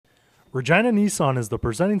Regina Nissan is the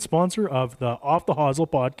presenting sponsor of the Off the Hosel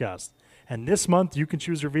podcast. And this month, you can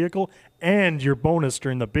choose your vehicle and your bonus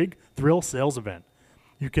during the Big Thrill Sales event.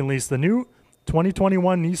 You can lease the new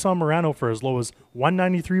 2021 Nissan Murano for as low as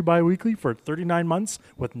 $193 bi-weekly for 39 months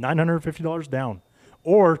with $950 down.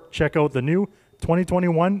 Or check out the new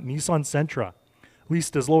 2021 Nissan Sentra,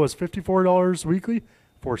 leased as low as $54 weekly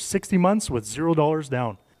for 60 months with $0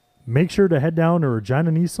 down. Make sure to head down to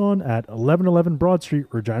Regina Nissan at 1111 Broad Street,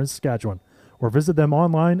 Regina, Saskatchewan, or visit them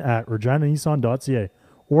online at reginanissan.ca,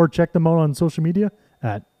 or check them out on social media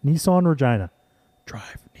at Nissan Regina.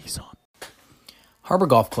 Drive Nissan. Harbor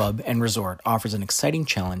Golf Club and Resort offers an exciting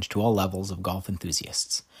challenge to all levels of golf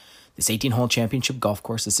enthusiasts. This 18-hole championship golf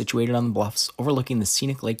course is situated on the bluffs overlooking the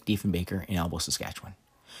scenic Lake Diefenbaker in Elbow, Saskatchewan.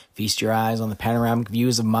 Feast your eyes on the panoramic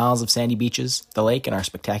views of miles of sandy beaches, the lake, and our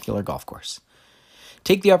spectacular golf course.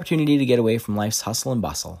 Take the opportunity to get away from life's hustle and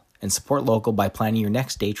bustle and support local by planning your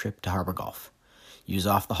next day trip to Harbor Golf. Use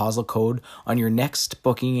Off the Hosel code on your next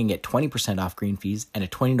booking and get 20% off green fees and a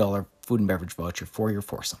 $20 food and beverage voucher for your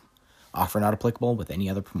foursome. Offer not applicable with any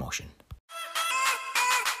other promotion.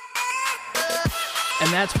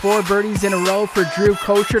 And that's 4 birdies in a row for Drew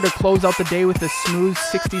Kosher to close out the day with a smooth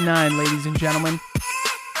 69, ladies and gentlemen.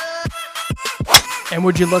 And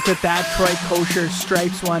would you look at that, Troy Kosher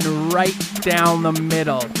strikes one right down the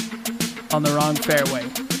middle on the wrong fairway.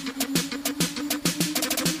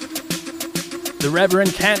 The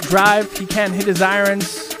Reverend can't drive, he can't hit his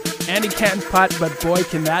irons, and he can't putt, but boy,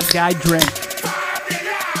 can that guy drink.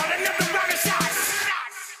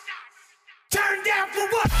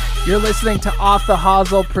 You're listening to Off the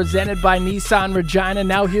Hosel, presented by Nissan Regina.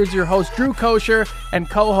 Now here's your host, Drew Kosher, and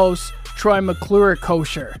co-host, Troy McClure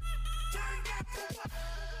Kosher.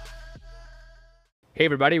 Hey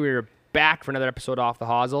everybody, we're back for another episode Off the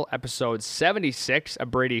Hosel, episode 76, a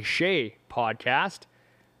Brady Shea podcast.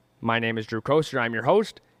 My name is Drew Kosher, I'm your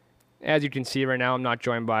host. As you can see right now, I'm not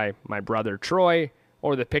joined by my brother Troy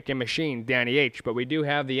or the picking machine, Danny H., but we do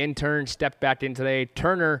have the intern step back in today,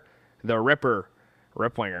 Turner, the Ripper,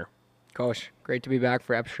 Riplinger. Gosh, great to be back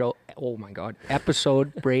for episode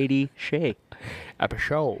Brady Shea.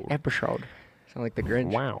 Episode. Sound like the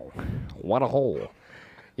Grinch. Wow, what a hole.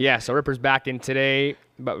 Yeah, so Ripper's back in today,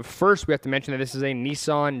 but first we have to mention that this is a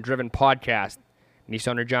Nissan-driven podcast.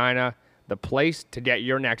 Nissan Regina, the place to get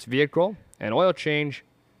your next vehicle, an oil change,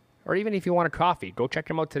 or even if you want a coffee, go check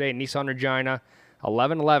them out today. Nissan Regina,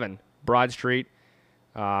 1111 Broad Street.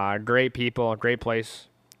 Great people, great place.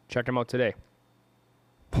 Check them out today.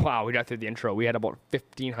 Wow, we got through the intro. We had about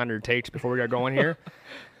 1,500 takes before we got going here.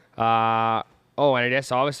 And I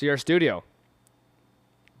guess obviously our studio.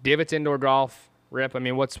 Divots Indoor Golf. Rip, I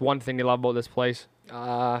mean, what's one thing you love about this place?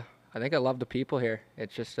 I think I love the people here.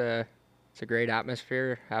 It's just it's a great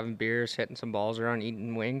atmosphere, having beers, hitting some balls around,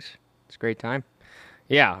 eating wings. It's a great time.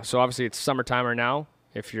 Yeah, so obviously it's summertime right now.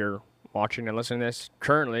 If you're watching and listening to this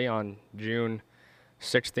currently on June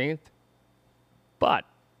 16th. But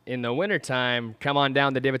in the wintertime, come on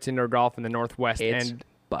down to Divots Indoor Golf in the northwest end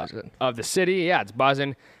buzzing of the city. Yeah, it's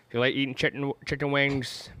buzzing. If you like eating chicken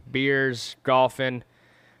wings, beers, golfing,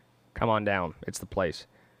 come on down. It's the place.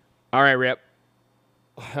 All right, Rip.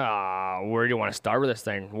 Where do you want to start with this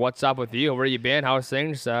thing? What's up with you? Where you been? How's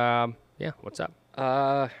things? What's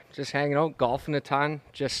up? Just hanging out, golfing a ton.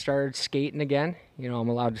 Just started skating again. You know, I'm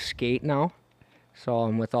allowed to skate now. So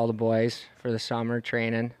I'm with all the boys for the summer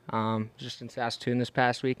training. Just in Saskatoon this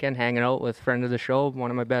past weekend, hanging out with friend of the show,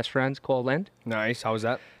 one of my best friends, Cole Lind. Nice. How was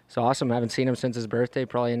that? It's awesome. I haven't seen him since his birthday,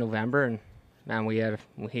 probably in November, and man, we had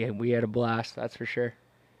a blast. That's for sure.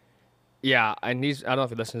 Yeah, and I don't know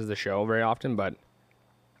if he listens to the show very often, but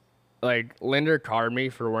like Linder carded me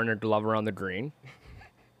for wearing a glove around the green.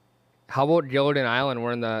 How about Gilligan Island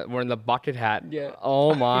wearing the bucket hat? Yeah.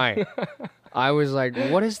 Oh my. I was like,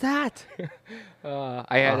 what is that?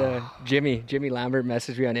 I had Jimmy Lambert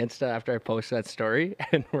message me on Insta after I posted that story,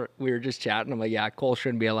 and we were just chatting. I'm like, yeah, Cole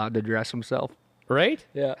shouldn't be allowed to dress himself. Right?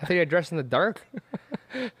 Yeah. I think I dressed in the dark.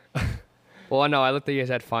 Well, no, I looked at you guys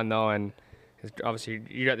had fun though, and obviously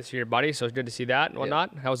you got to see your buddy, so it's good to see that and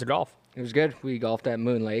whatnot. How was the golf? It was good. We golfed at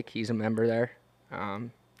Moon Lake. He's a member there.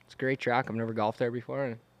 It's a great track. I've never golfed there before,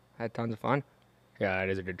 and had tons of fun. Yeah, it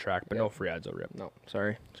is a good track, but no free ads over Rip. No,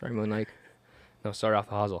 sorry, Moon Lake. No, sorry, Off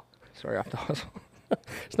the Hosel. Sorry, Off the Hosel.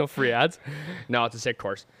 There's no free ads. No, it's a sick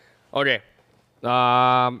course. Okay. You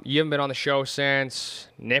haven't been on the show since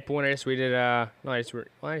Nipawin. I guess we did. I guess you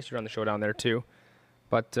were on the show down there too.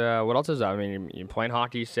 But what else is that? I mean, you're playing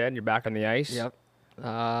hockey. You said you're back on the ice. Yep.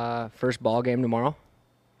 First ball game tomorrow.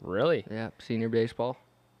 Really? Yeah. Senior baseball.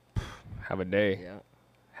 Have a day. Yeah.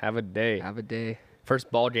 Have a day. Have a day. First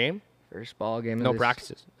ball game. First ball game. No of this,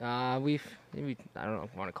 practices. We've maybe I don't know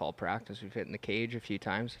if you want to call it practice. We've hit in the cage a few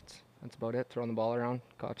times. That's about it. Throwing the ball around,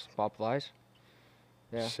 caught some pop flies.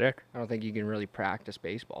 Yeah. Sick. I don't think you can really practice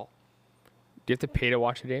baseball. Do you have to pay to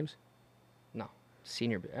watch the games? No.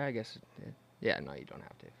 Senior, I guess. Yeah, no, you don't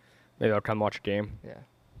have to. Maybe I'll come watch a game.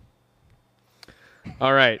 Yeah.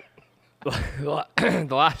 All right. The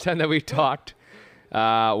last time that we talked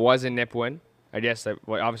was in Nipawin. I guess that,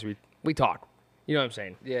 well, obviously we talk. You know what I'm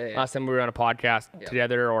saying? Yeah. Last time we were on a podcast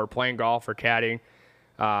together or playing golf or caddying.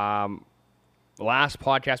 The last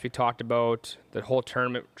podcast we talked about the whole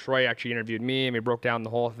tournament. Troy actually interviewed me and we broke down the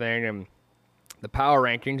whole thing and the power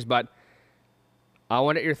rankings. But I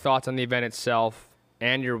want to get your thoughts on the event itself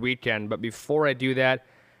and your weekend. But before I do that,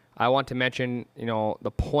 I want to mention,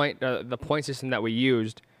 the point system that we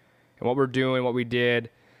used and what we're doing, what we did.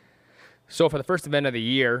 So for the first event of the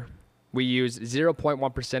year, we used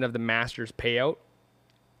 0.1% of the Masters payout.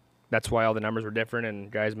 That's why all the numbers were different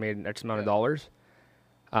and guys made X amount of dollars.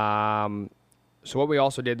 So what we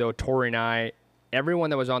also did, though, Tori and I, everyone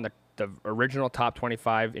that was on the original top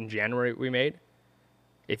 25 in January we made,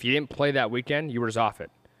 if you didn't play that weekend, you were just off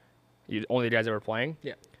it. Only the guys that were playing.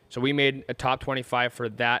 Yeah. So we made a top 25 for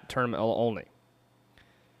that tournament only.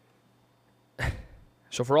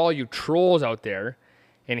 So for all you trolls out there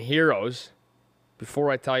and heroes,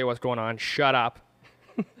 before I tell you what's going on, shut up,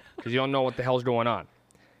 because you don't know what the hell's going on.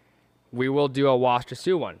 We will do a Wash to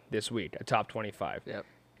Sioux one this week, a top 25. Yep.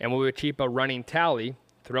 And we will keep a running tally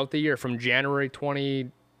throughout the year from January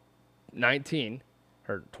 2019,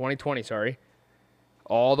 or 2020, sorry,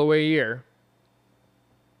 all the way here.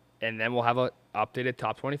 And then we'll have a updated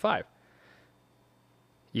top 25.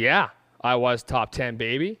 Yeah, I was top 10,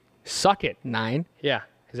 baby. Suck it. 9. Yeah.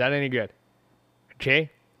 Is that any good?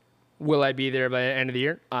 Okay. Will I be there by the end of the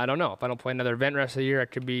year? I don't know. If I don't play another event rest of the year, I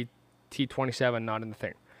could be T27, not in the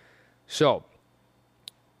thing. So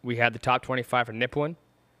we had the top 25 for Nipawin.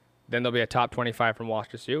 Then there'll be a top 25 from Wash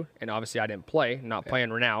to Sioux. And obviously I didn't play, not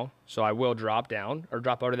playing right now. So I will drop down or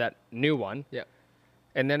drop out of that new one. Yep.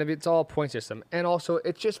 And then if it's all a point system. And also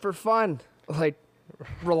it's just for fun. Like,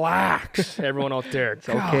 relax, everyone out there. It's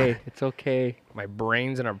okay. It's okay. My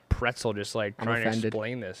brain's in a pretzel just like I'm trying offended. to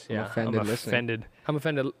explain this. I'm Yeah, offended listening. offended. I'm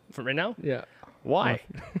offended from right now? Yeah. Why?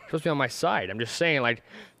 You're supposed to be on my side. I'm just saying, like,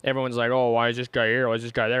 everyone's like, oh, why is this guy here? Why is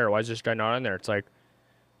this guy there? Why is this guy not on there? It's like,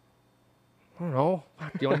 I don't know. Do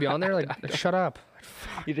you want to be on there? Like, shut up.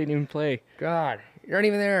 You didn't even play. God, you're not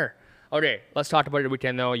even there. Okay, let's talk about your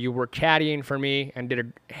weekend, though. You were caddying for me and did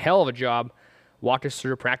a hell of a job. Walked us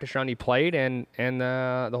through a practice round you played and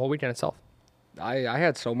the whole weekend itself. I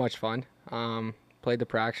had so much fun. Played the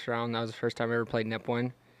practice round. That was the first time I ever played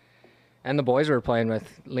Nipawin. And the boys were playing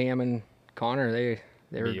with Liam and Connor. They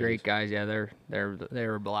were great guys. Yeah, they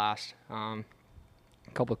were a blast. A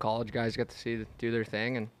couple of college guys got to do their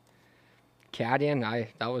thing, and caddying,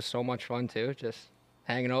 that was so much fun too. Just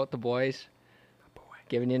hanging out with the boys,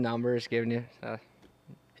 giving you numbers, giving you.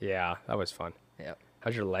 Yeah, that was fun. Yep.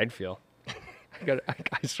 How's your leg feel?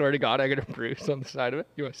 I swear to God, I got a bruise on the side of it.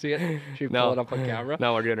 You want to see it? Should we No. pull it up on camera?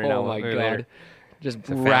 No, we're good right now. Oh my Maybe God. later. Just a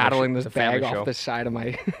family rattling show. this It's a family bag show. off the side of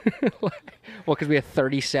my. Well, because we had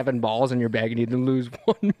 37 balls in your bag and you didn't lose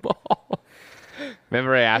one ball.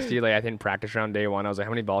 Remember I asked you, like, I think practice round day one, I was like,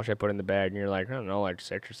 how many balls should I put in the bag? And you're like, I don't know, like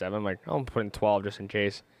 6 or 7. I'm like, I'll put in 12 just in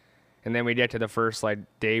case. And then we get to the first, like,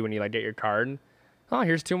 day when you, like, get your card. Oh,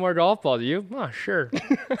 here's 2 more golf balls. You? Oh, sure.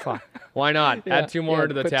 Fuck. Why not? Add 2 more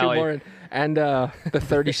to the put tally. 2 more in. And the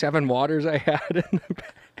 37 waters I had in the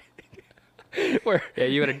bag. Where Yeah,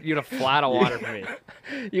 you had a flat of water for me.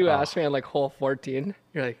 you asked me on like hole 14.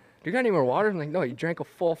 You're like, do you got any more water? I'm like, no, you drank a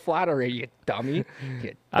full flat already, you dummy.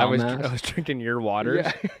 You I was dumbass. drinking your waters.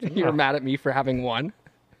 Yeah. You were mad at me for having one.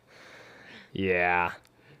 Yeah.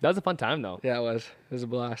 That was a fun time, though. Yeah, it was. It was a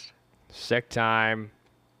blast. Sick time.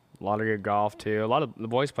 A lot of good golf, too. A lot of the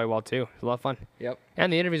boys play well, too. It was a lot of fun. Yep.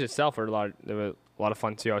 And the interviews itself were a lot of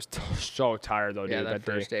fun, too. I was so tired, though, Yeah, dude. that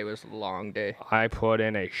first day was a long day. I put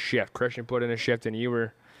in a shift. Christian put in a shift, and you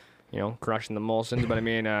were, crushing the Molsons. But I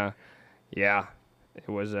mean, yeah,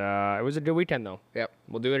 it was a good weekend though. Yep.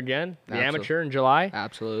 We'll do it again. The Absolutely. amateur in July.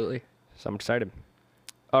 Absolutely. So I'm excited.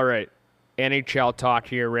 All right, NHL talk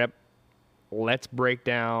here, Rip. Let's break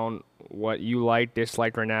down what you like,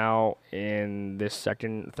 dislike right now in this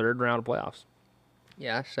third round of playoffs.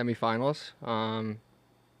 Yeah, semifinals.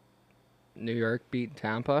 New York beat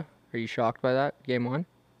Tampa. Are you shocked by that? Game 1?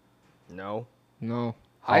 No. No.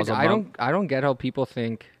 How's a bump? I don't get how people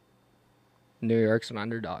think New York's an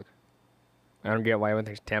underdog. I don't get why everyone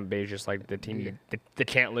thinks Tampa Bay is just like the team that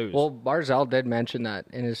can't lose. Well, Barzal did mention that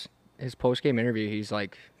in his post-game interview. He's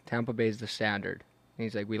like, Tampa Bay's the standard.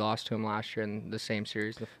 he's like, we lost to him last year in the same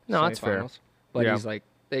series, the No, that's fair. semifinals. But Yeah. he's like,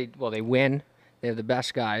 they win. They have the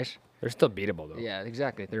best guys. They're still beatable, though. Yeah,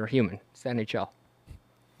 exactly. They're human. It's the NHL,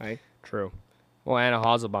 right? True. Well, and a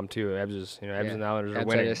Hazelbaum, too. Ebbs and the Islanders are That's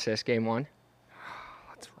winning. an assist game 1.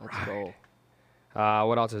 Let's go.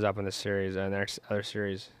 What else is up in this series? The next other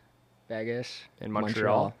series Vegas. in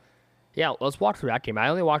Montreal. Yeah, let's walk through that game. I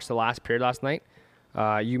only watched the last period last night.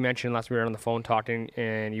 You mentioned last we were on the phone talking,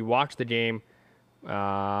 and you watched the game.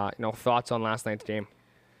 Thoughts on last night's game?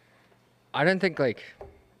 I didn't think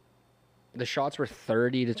the shots were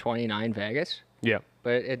 30-29 Vegas, Yeah.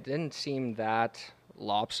 but it didn't seem that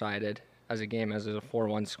lopsided as a game as a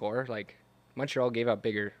 4-1 score. Like Montreal gave up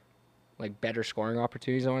better scoring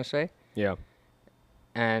opportunities, I want to say. Yeah.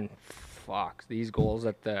 And fuck, these goals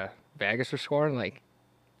that the Vegas were scoring,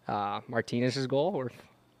 Martinez's goal or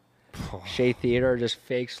Shea Theodore just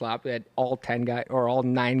fake slap. They had all 10 guys or all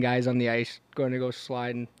 9 guys on the ice going to go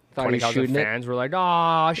slide and thought he was 20,000 shooting it. fans were like,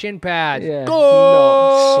 "Oh, shin pads, Yeah. go!"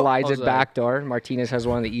 No, I slides was it like, back door. Martinez has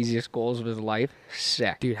one of the easiest goals of his life.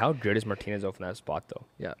 Sick. Dude, how good is Martinez off in that spot though?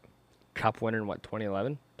 Yeah. Cup winner in what?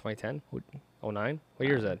 2011, 2010, 09? What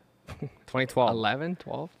year is that? 2012. 11,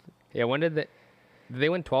 12? Yeah. When did they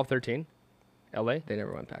win? 12, 13. LA? They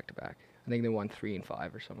never went back to back. I think they won 3 and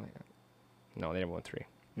 5 or something like that. No, they never won 3.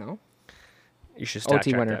 No? You should stat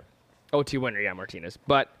OT check winner. that. OT winner, yeah, Martinez.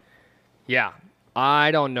 But yeah,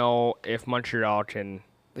 I don't know if Montreal can.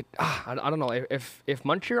 I don't know if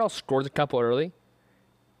Montreal scores a couple early.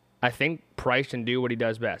 I think Price can do what he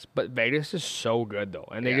does best. But Vegas is so good though,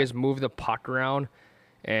 and they Yeah. just move the puck around,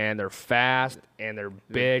 and they're fast and they're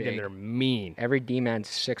big and big. they're mean. Every D-man's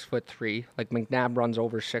 6'3". Like McNabb runs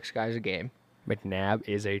over 6 guys a game. McNabb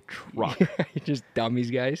is a truck. He just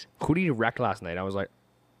dummies guys. Who did he wreck last night? I was like,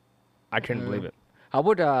 I couldn't believe it. How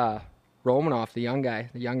about Romanoff, the young guy,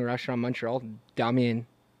 the young Russian on Montreal, dummying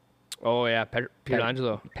Oh yeah, Peter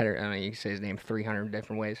Angelo. Petter? I don't know, you can say his name 300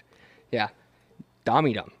 different ways. Yeah,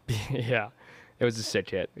 dummied him. Yeah, it was a sick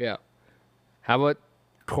hit. Yeah. How about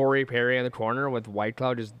Corey Perry in the corner with White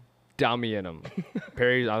Cloud just dummying him?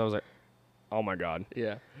 Perry, I was like, oh my god.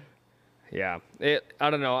 Yeah. Yeah, I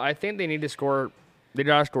don't know. I think they need to score. They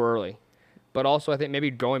gotta score early, but also I think maybe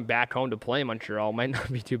going back home to play Montreal might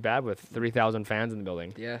not be too bad with 3,000 fans in the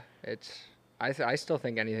building. Yeah, it's. I still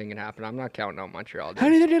think anything can happen. I'm not counting out Montreal. Dude.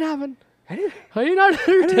 Anything can happen. Are you not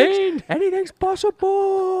entertained? Anything's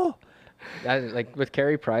possible. Like with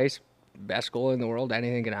Carey Price, best goal in the world.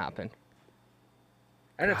 Anything can happen.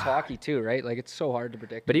 And it's hockey too, right? Like it's so hard to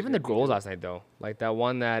predict. But who's even the gonna be goals good. last night though, like that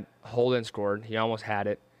one that Holden scored, he almost had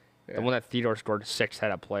it. Yeah. The one that Theodore scored, 6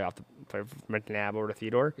 had a play off from McNabb over to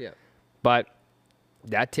Theodore. Yeah. But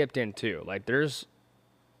that tipped in too. Like there's,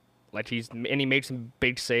 like he made some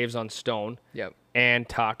big saves on Stone Yep. and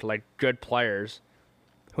talked like good players.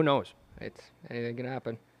 Who knows? It's anything can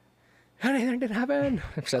happen. Anything can happen.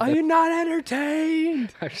 I've said Are that. you not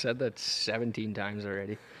entertained? I've said that 17 times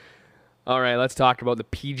already. All right, let's talk about the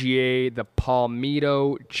PGA, the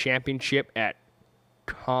Palmetto Championship at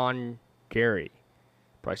Congaree.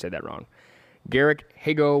 Probably said that wrong. Garrick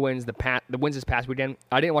Higo wins wins this past weekend.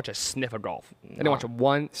 I didn't watch a sniff of golf. I didn't watch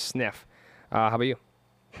one sniff. How about you?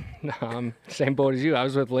 Same boat as you. I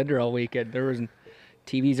was with Linder all weekend. There was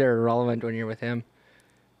TVs are irrelevant when you're with him.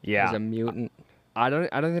 Yeah, He's a mutant. I don't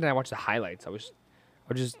think I watched the highlights. I was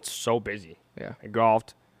just so busy. Yeah. I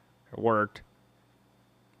golfed, I worked.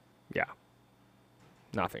 Yeah,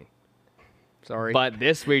 nothing. Sorry. But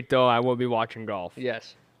this week though, I will be watching golf.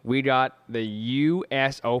 yes. We got the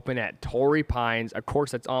U.S. Open at Torrey Pines. Of course,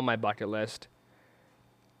 that's on my bucket list.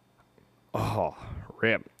 Oh,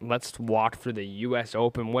 rip. Let's walk through the U.S.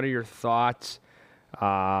 Open. What are your thoughts?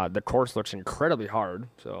 The course looks incredibly hard.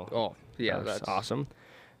 So, Oh, yeah, that's that's awesome.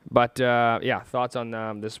 But, yeah, thoughts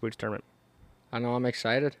on this week's tournament? I know I'm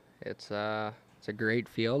excited. It's a great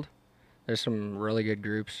field. There's some really good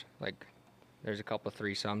groups. Like there's a couple of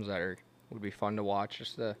threesomes that would be fun to watch,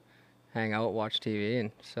 just to hang out, watch TV,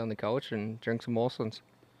 and sit on the couch and drink some Molson's.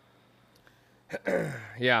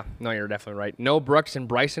 Yeah, no, you're definitely right. No Brooks and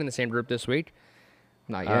Bryson in the same group this week.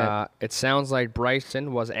 Not yet. It sounds like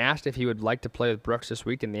Bryson was asked if he would like to play with Brooks this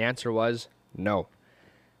week, and the answer was no.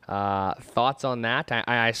 Thoughts on that?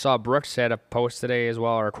 I saw Brooks had a post today as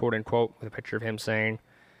well, or quote unquote, with a picture of him saying,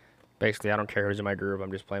 basically, I don't care who's in my group,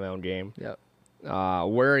 I'm just playing my own game. Yep.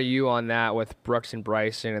 Where are you on that with Brooks and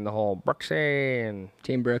Bryson and the whole Brooksy and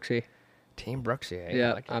Team Brooksy. Team Brooksy? Eh? I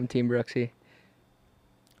Yeah, like it. I'm Team Brooksy.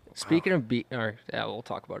 Speaking of beef, we'll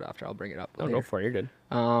talk about it after. I'll bring it up. No, later. go for it. You're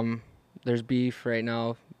good. There's beef right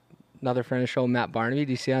now. another friend of the show, Matt Barnaby.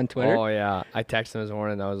 Do you see on Twitter? Oh, yeah. I texted him this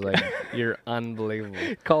morning. I was like, you're unbelievable.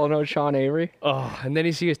 Calling out Sean Avery. Oh, and then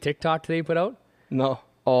you see his TikTok today he put out? No.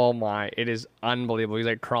 Oh, my. It is unbelievable. He's,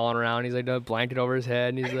 like, crawling around. He's, like, got a blanket over his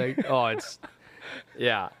head. And he's like, oh, it's...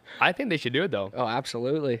 Yeah. I think they should do it, though. Oh,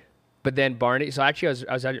 absolutely. But then Barnaby... So, actually,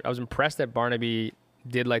 I was impressed that Barnaby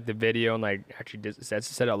did, like, the video and, like, actually said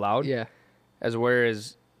it out loud. Yeah. As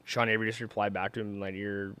whereas Sean Avery just replied back to him, like,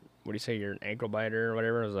 you're... What do you say? You're an ankle biter or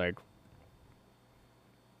whatever? I was like...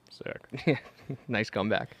 Sick. Nice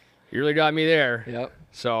comeback. You really got me there. Yep.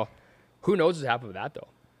 So, who knows what's happened with that, though?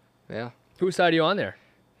 Yeah. Whose side are you on there?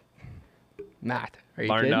 Matt. Are you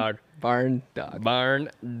Barn kidding? dog. Barn dog. Barn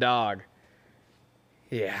dog.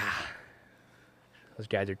 Yeah. Those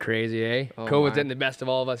guys are crazy, eh? Oh, COVID's my. getting the best of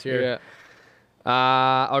all of us here.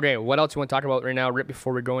 Yeah. Okay, what else you want to talk about right now, Rip,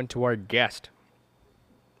 before we go into our guest?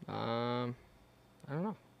 I don't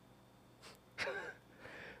know.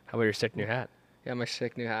 How about your sick new hat? Yeah, my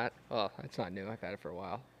sick new hat. Well, it's not new. I've had it for a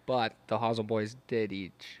while. But the Hosel boys did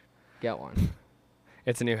each get one.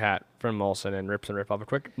 It's a new hat from Molson and Rips and Rip off. A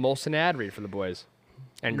quick Molson ad read for the boys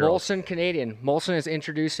and girls. Molson Canadian. Molson is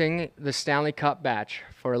introducing the Stanley Cup batch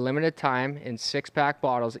for a limited time in 6-pack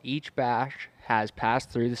bottles. Each batch has passed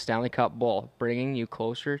through the Stanley Cup bowl, bringing you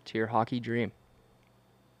closer to your hockey dream.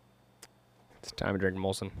 It's time to drink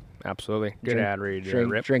Molson. Absolutely. Good Drink- ad read,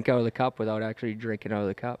 Drink, Rip. drink out of the cup without actually drinking out of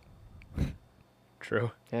the cup.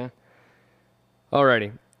 True. Yeah.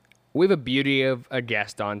 Alrighty. We have a beauty of a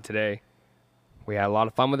guest on today. We had a lot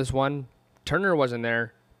of fun with this one. Turner wasn't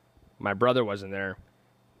there. My brother wasn't there.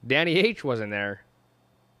 Danny H wasn't there.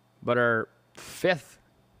 But our fifth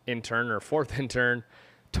intern, or fourth intern,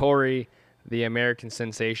 Tori, the American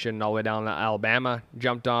sensation all the way down to Alabama,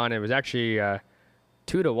 jumped on. It was actually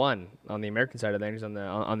 2-1 on the American side of things on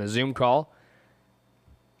the Zoom call.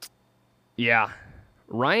 Yeah.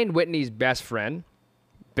 Ryan Whitney's best friend,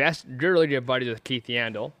 really good buddies with Keith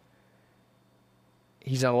Yandel.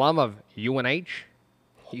 He's an alum of UNH.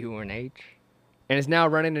 UNH. And is now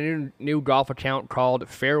running a new golf account called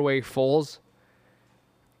Fairway Foles.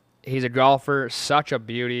 He's a golfer, such a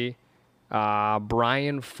beauty.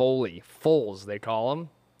 Brian Foley. Foles, they call him.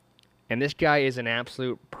 And this guy is an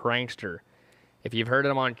absolute prankster. If you've heard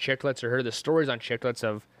him on Chicklets or heard the stories on Chicklets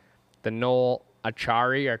of the Noel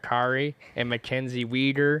Akari and Mackenzie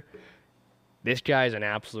Weeder, this guy is an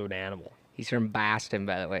absolute animal. He's from Boston,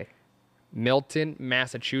 by the way. Milton,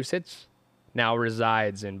 Massachusetts, now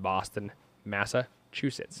resides in Boston,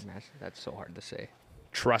 Massachusetts. That's so hard to say.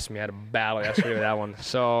 Trust me, I had a battle yesterday with that one.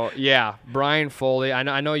 So, yeah, Brian Foley.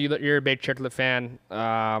 I know you're a big Chicklet fan.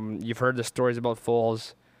 You've heard the stories about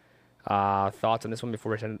Foles. Thoughts on this one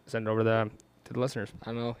before we send it over to the listeners?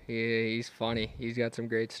 I know. He's funny. He's got some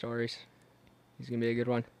great stories. He's going to be a good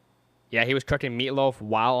one. Yeah, he was cooking meatloaf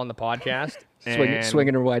while on the podcast.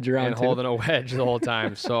 Swinging a wedge around, and too. holding a wedge the whole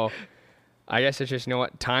time. So, I guess it's just, you know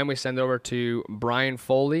what, time we send it over to Brian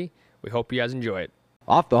Foley. We hope you guys enjoy it.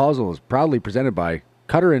 Off the Hosel is proudly presented by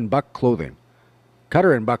Cutter and Buck Clothing.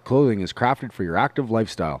 Cutter and Buck Clothing is crafted for your active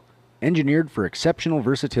lifestyle, engineered for exceptional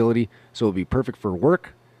versatility, so it'll be perfect for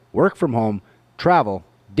work, work from home, travel,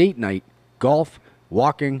 date night, golf,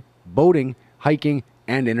 walking, boating, hiking,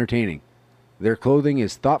 and entertaining. Their clothing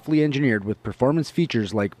is thoughtfully engineered with performance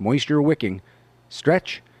features like moisture wicking,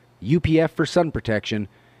 stretch, UPF for sun protection,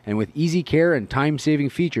 and with easy care and time-saving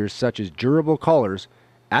features such as durable collars,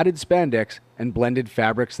 added spandex, and blended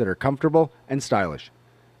fabrics that are comfortable and stylish.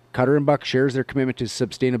 Cutter & Buck shares their commitment to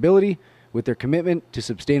sustainability with their commitment to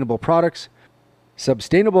sustainable products,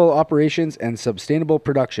 sustainable operations, and sustainable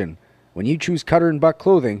production. When you choose Cutter & Buck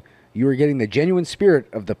clothing, you are getting the genuine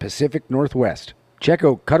spirit of the Pacific Northwest. Check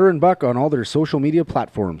out Cutter & Buck on all their social media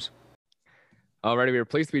platforms. Alrighty, we are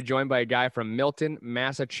pleased to be joined by a guy from Milton,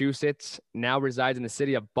 Massachusetts, now resides in the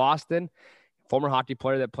city of Boston, former hockey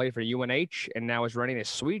player that played for UNH, and now is running a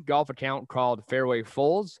sweet golf account called Fairway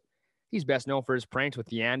Foles. He's best known for his pranks with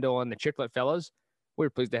Yandel and the Chicklet fellas. We're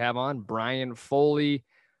pleased to have on Brian Foley.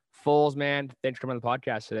 Foles, man, thanks for coming on the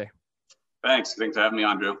podcast today. Thanks for having me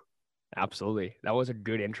on, Drew. Absolutely. That was a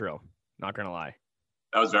good intro, not going to lie.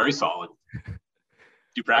 That was very solid. Did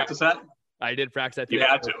you practice that? I did practice that You today.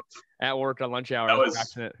 had to. At work on lunch hour. That I was was-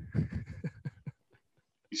 practicing it.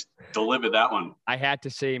 You delivered that one. I had to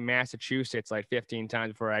say Massachusetts like 15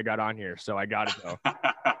 times before I got on here, so I got it though.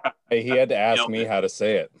 Hey, he had to ask Nailed me it. how to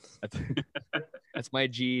say it. That's my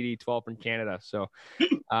GED 12 from Canada. So,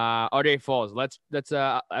 okay, Foles, let's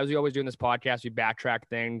as we always do in this podcast, we backtrack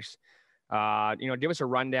things. Give us a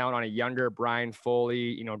rundown on a younger Brian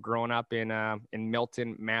Foley. Growing up in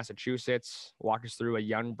Milton, Massachusetts. Walk us through a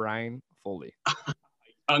young Brian Foley.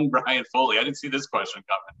 young Brian Foley. I didn't see this question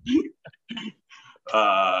coming.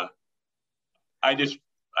 I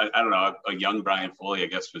don't know. A young Brian Foley, I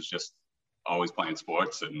guess, was just always playing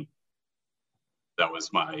sports, and that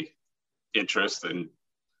was my interest. And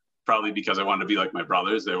probably because I wanted to be like my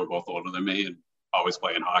brothers. They were both older than me and always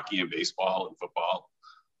playing hockey and baseball and football.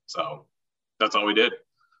 So that's all we did.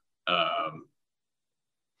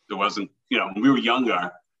 There wasn't, when we were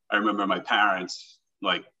younger, I remember my parents,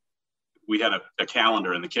 like, we had a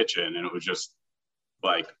calendar in the kitchen, and it was just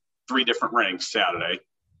like 3 different rinks Saturday,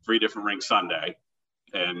 3 different rinks Sunday.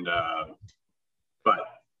 And, but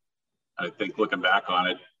I think looking back on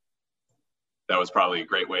it, that was probably a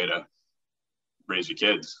great way to raise your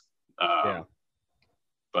kids.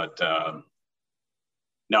 But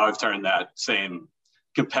now I've turned that same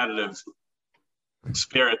competitive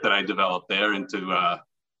spirit that I developed there into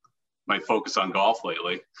my focus on golf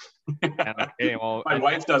lately. Well, my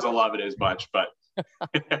wife doesn't love it as much, but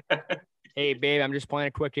hey, babe, I'm just playing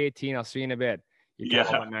a quick 18. I'll see you in a bit. You get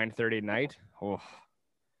home at 9:30 at night. Oh.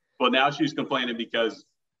 Well, now she's complaining because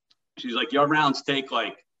she's like, your rounds take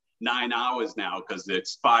like 9 hours now because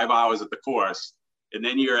it's 5 hours at the course, and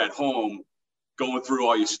then you're at home going through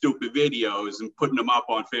all your stupid videos and putting them up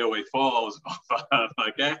on Fairway Falls. I'm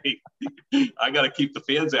like, hey, I got to keep the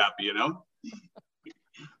fans happy,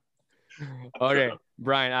 Okay,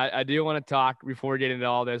 Brian, I do want to talk before we get into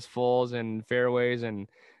all this Falls and fairways and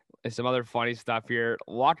some other funny stuff here.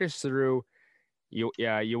 Walk us through.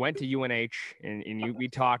 You went to UNH and we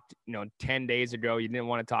talked 10 days ago. You didn't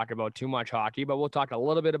want to talk about too much hockey, but we'll talk a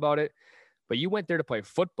little bit about it. But you went there to play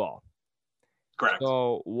football. Correct.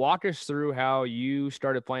 So walk us through how you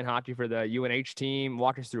started playing hockey for the UNH team.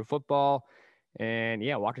 Walk us through football, and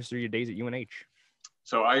walk us through your days at UNH.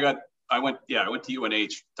 So I went to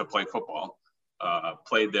UNH to play football.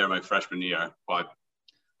 Played there my freshman year, but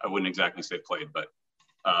I wouldn't exactly say played, but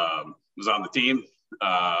was on the team.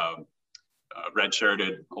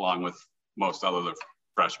 Redshirted along with most other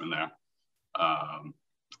freshmen there.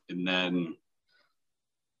 And then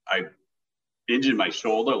I injured my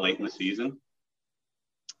shoulder late in the season,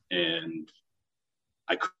 and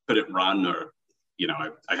I couldn't run, or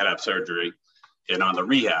I had to have surgery. And on the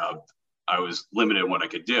rehab, I was limited in what I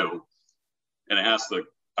could do. And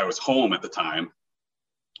I was home at the time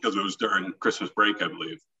because it was during Christmas break, I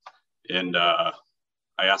believe. And I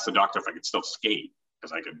asked the doctor if I could still skate,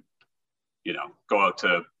 because I could go out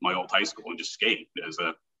to my old high school and just skate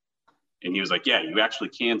and he was like, yeah, you actually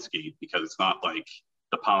can skate because it's not like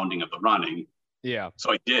the pounding of the running. Yeah.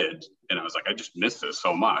 So I did. And I was like, I just missed this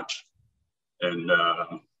so much. And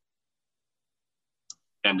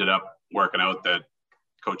ended up working out that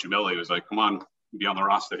Coach Emilio was like, come on, be on the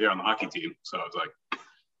roster here on the hockey team. So I was like,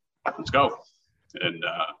 let's go. And,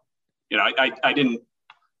 I didn't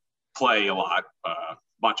play a lot,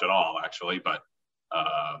 much at all actually, but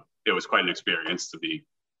it was quite an experience to be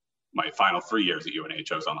my final 3 years at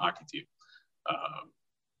UNH. I was on the hockey team.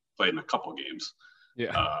 Played in a couple games.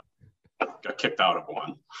 Yeah. Got kicked out of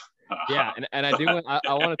one. And I do.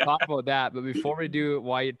 I want to talk about that, but before we do,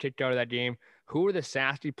 why you kicked out of that game, who were the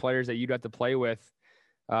sassy players that you got to play with?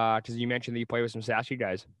 Because you mentioned that you play with some sassy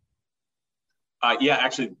guys.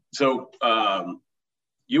 Actually. So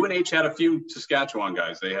UNH had a few Saskatchewan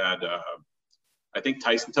guys. They had, I think,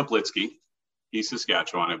 Tyson Toplitsky. He's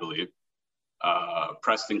Saskatchewan, I believe.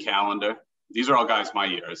 Preston Callender. These are all guys my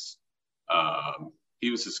years. He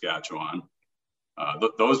was Saskatchewan.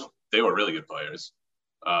 They were really good players.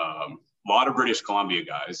 A lot of British Columbia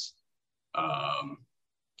guys.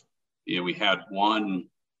 We had one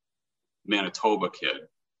Manitoba kid,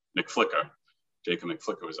 McFlicker. Jacob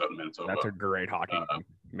McFlicker was out in Manitoba. That's a great hockey name,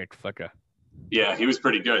 McFlicker. Yeah, he was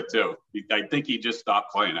pretty good too. I think he just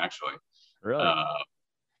stopped playing actually. Really?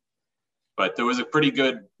 But there was a pretty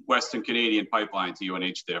good Western Canadian pipeline to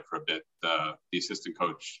UNH there for a bit. The assistant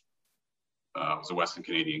coach was a Western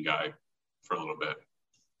Canadian guy for a little bit.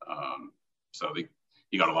 So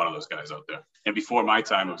he got a lot of those guys out there. And before my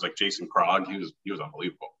time, it was like Jason Krog. He was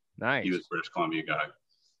unbelievable. Nice. He was a British Columbia guy.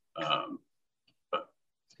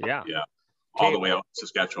 Yeah. All the way out to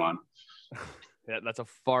Saskatchewan. Yeah, that's a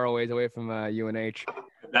far ways away from UNH.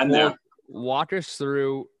 Then there. Walk us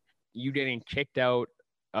through you getting kicked out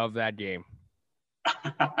of that game.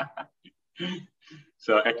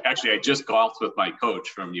 So actually, I just golfed with my coach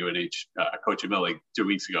from UNH, Coach Emil, like 2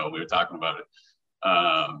 weeks ago. We were talking about it.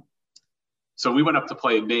 So we went up to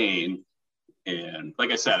play Maine, and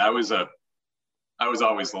like I said, I was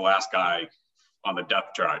always the last guy on the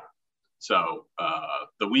depth chart. So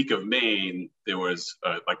the week of Maine, there was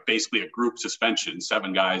basically a group suspension.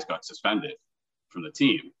 7 guys got suspended from the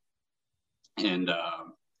team, and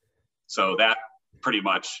so that pretty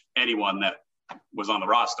much anyone that was on the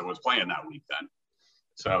roster was playing that week then.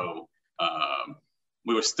 So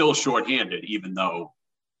we were still shorthanded, even though,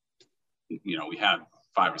 we had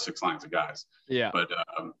 5 or 6 lines of guys. Yeah. But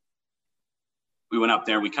we went up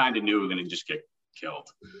there. We kind of knew we were going to just get killed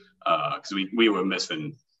because we were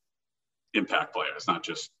missing impact players, not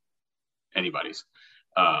just anybody's.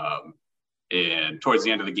 And towards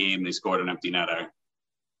the end of the game, they scored an empty netter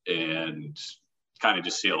and kind of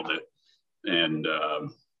just sealed it. And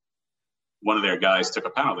one of their guys took a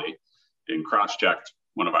penalty and cross-checked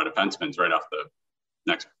one of our defensemen right off the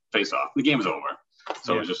next face-off. The game was over.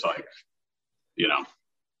 So it was just like,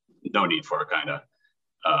 no need for it, kind of.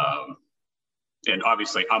 And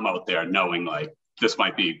obviously I'm out there knowing like this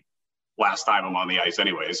might be last time I'm on the ice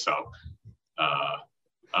anyways. So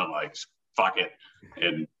I'm like, fuck it.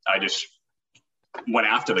 And I just went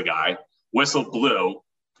after the guy, whistle blew,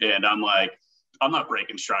 and I'm like, I'm not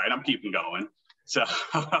breaking stride. I'm keeping going. So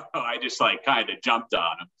I just like kind of jumped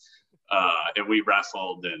on him and we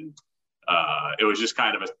wrestled, and it was just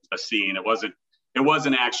kind of a scene. It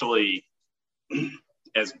wasn't actually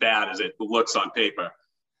as bad as it looks on paper.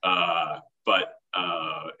 But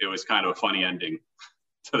it was kind of a funny ending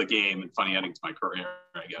to the game and funny ending to my career,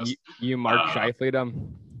 I guess. You Mark Scheifele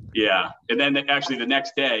them? Yeah. And then actually the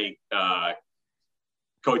next day,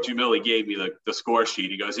 Coach Umili gave me the score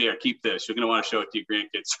sheet. He goes, here, keep this. You're going to want to show it to your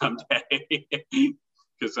grandkids someday.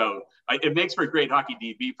 Because it makes for a great hockey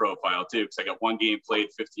DB profile, too, because I got 1 game played,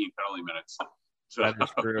 15 penalty minutes. So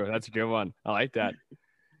That's true. That's a good one. I like that.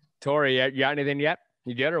 Tori, you got anything yet?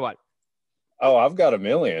 You good or what? Oh, I've got a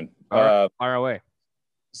million. Fire away.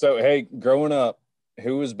 So, hey, growing up,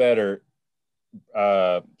 who was better?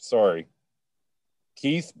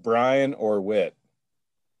 Keith, Brian, or Whit?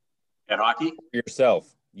 At hockey?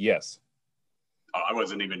 Yourself, yes. Oh, I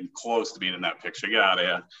wasn't even close to being in that picture. Get out of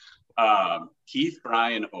here. Keith,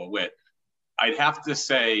 Brian, or Whit? I'd have to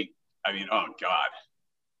say, oh, God.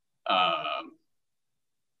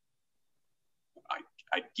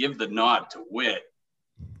 I'd give the nod to Whit.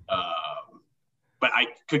 But I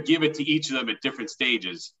could give it to each of them at different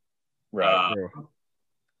stages. Right.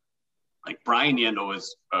 Like Brian Yandel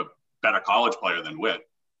was a better college player than Whit.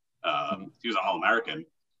 He was an All-American.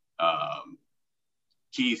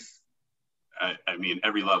 Keith,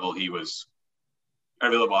 every level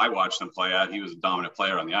I watched him play at, he was a dominant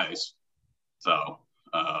player on the ice. So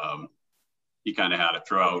he kind of had it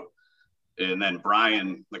throughout. And then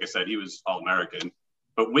Brian, like I said, he was All-American.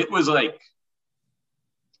 But Whit was like,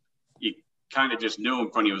 you kind of just knew him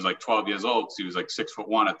when he was like 12 years old, because he was like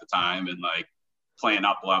 6'1" at the time and like playing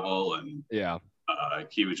up level. And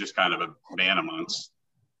he was just kind of a man amongst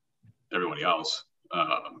everybody else.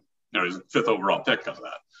 He was 5th overall pick because of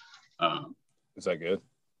that. Is that good?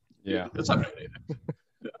 Yeah. That's not right.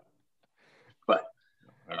 Yeah. But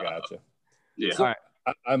I gotcha. Yeah. So,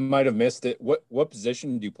 I might have missed it. What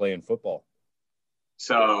position do you play in football?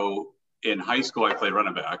 So in high school, I played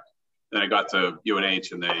running back. Then I got to UNH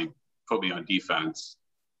and they put me on defense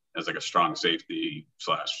as like a strong safety /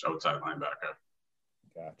 outside linebacker.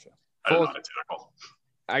 Gotcha. I don't know how to tackle.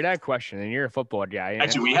 I got a question, and you're a football guy.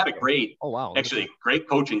 Actually, we had a great great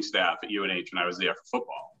coaching staff at UNH when I was there for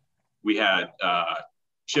football. We had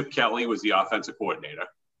Chip Kelly was the offensive coordinator.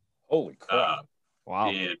 Holy crap. Wow.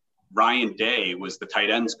 And Ryan Day was the tight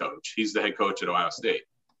ends coach. He's the head coach at Ohio State.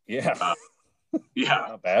 Yeah.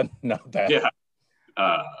 Yeah. Not bad. Yeah.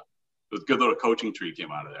 It was a good little coaching tree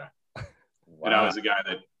came out of there. Wow. And I was the guy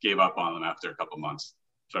that gave up on them after a couple months.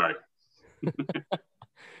 Sorry.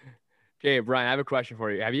 Okay, Brian, I have a question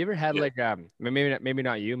for you. Have you ever had maybe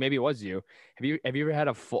not you, maybe it was you. Have you ever had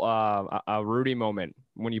a Rudy moment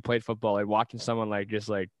when you played football, like watching someone like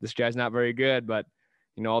this guy's not very good, but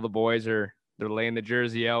all the boys they're laying the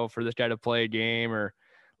jersey out for this guy to play a game, or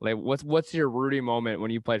like what's your Rudy moment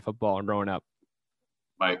when you played football and growing up?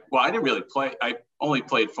 I didn't really play. I only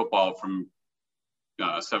played football from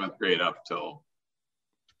 7th grade up till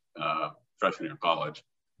freshman year of college.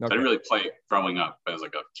 Okay. So I didn't really play growing up as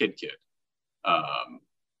like a kid. It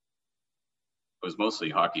was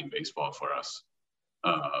mostly hockey and baseball for us.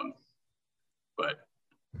 But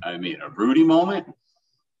a Rudy moment?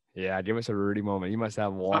 Yeah, give us a Rudy moment. You must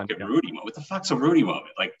have one. Fucking Rudy moment. What the fuck's a Rudy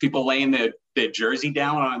moment? Like people laying their jersey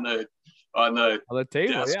down on the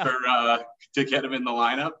table, desk to get him in the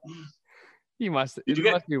lineup. There must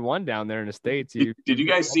be one down there in the States. Did you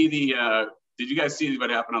guys see what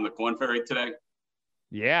happened on the Corn Ferry today?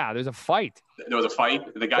 Yeah, there's a fight. There was a fight,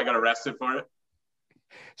 and the guy got arrested for it.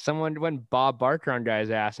 Someone went Bob Barker on guy's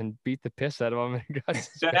ass and beat the piss out of him.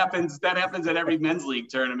 That happens at every men's league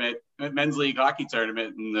hockey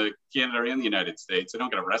tournament in the Canada and the United States. They don't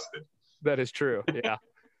get arrested. That is true. Yeah.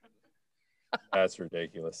 That's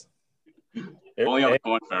ridiculous. Only on the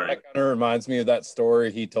Corn Ferry. That kind of reminds me of that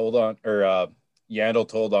story he told on, or Yandel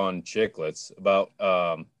told on Chicklets about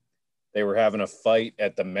they were having a fight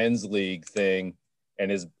at the men's league thing,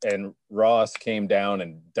 and Ross came down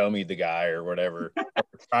and dummied the guy or whatever.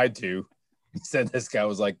 Tried to. He said this guy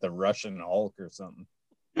was like the Russian Hulk or something.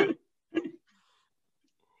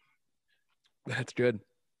 That's good.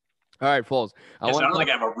 All right, Foles. It sounds like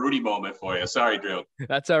I have a Rudy moment for you. Sorry, Drew.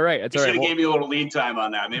 That's all right. That's all right. You should have gave me a little lead time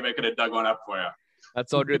on that. Maybe I could have dug one up for you.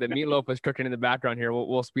 That's all good. The meatloaf is cooking in the background here.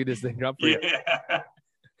 We'll speed this thing up for you. Yeah.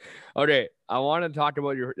 Okay, I want to talk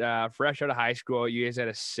about your fresh out of high school. You guys had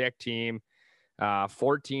a sick team.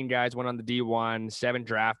 14 guys went on the D1, 7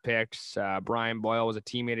 draft picks. Brian Boyle was a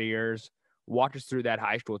teammate of yours. Walk us through that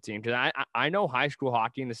high school team, because I know high school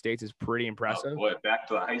hockey in the States is pretty impressive. Oh, boy, back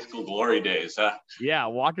to the high school glory days, huh? Yeah,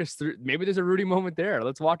 walk us through. Maybe there's a Rudy moment there.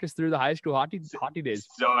 Let's walk us through the high school hockey days.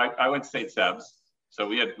 So I went St. Seb's. So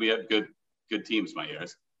we had good teams my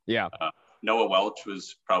years. Yeah. Noah Welch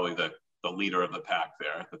was probably the leader of the pack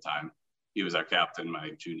there at the time. He was our captain my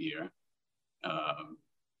junior year.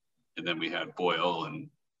 And then we had Boyle and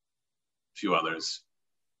a few others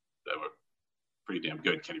that were pretty damn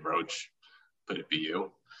good. Kenny Roach put at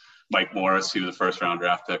BU. Mike Morris, he was a first-round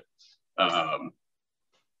draft pick. But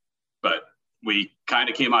we kind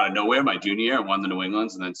of came out of nowhere my junior year and won the New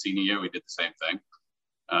Englands, and then senior year we did the same thing.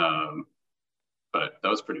 But that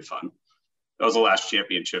was pretty fun. That was the last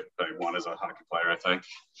championship I won as a hockey player, I think.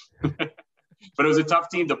 But it was a tough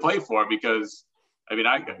team to play for because, I mean,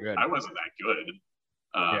 I wasn't that good.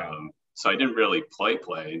 So I didn't really play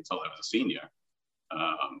until I was a senior.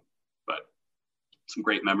 But some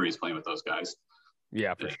great memories playing with those guys.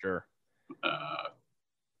 Yeah, for sure.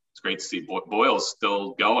 It's great to see Boyle's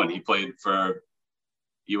still going. He played for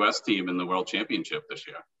U.S. team in the World Championship this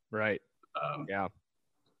year. Right. Yeah.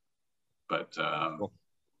 But cool.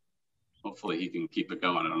 Hopefully he can keep it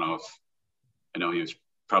going. I know he was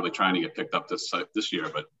probably trying to get picked up this year,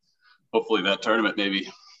 but hopefully that tournament maybe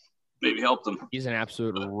helped him. He's an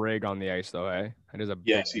absolute rig on the ice, though, eh? That is a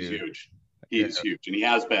big he's dude. huge. He is huge, and he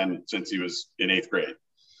has been since he was in 8th grade.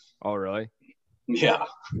 Oh, really? Yeah.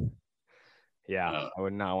 Yeah, I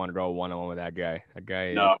would not want to go one-on-one with that guy. That guy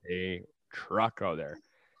is a truck out there.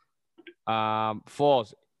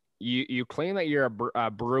 Foles, you claim that you're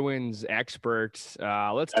a Bruins expert.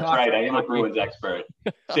 Let's talk. That's right. I am a Bruins expert.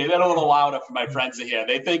 Say that a little louder for my friends to hear.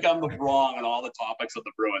 They think I'm wrong on all the topics of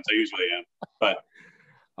the Bruins. I usually am, but.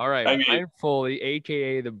 All right, Ryan Foley,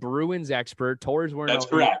 a.k.a. the Bruins expert. Tor's wearing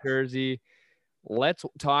a jersey. Let's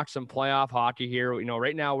talk some playoff hockey here. You know,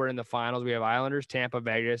 right now we're in the finals. We have Islanders, Tampa,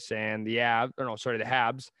 Vegas, and the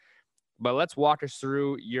Habs. But let's walk us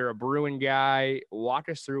through. You're a Bruin guy. Walk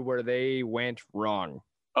us through where they went wrong.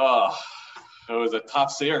 Oh, it was a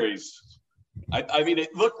tough series. I mean,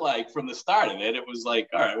 it looked like from the start of it, it was like,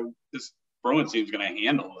 all right, this Bruin team's going to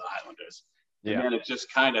handle the Islanders. And then it just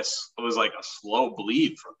it was like a slow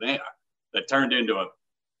bleed from there that turned into a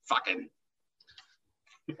fucking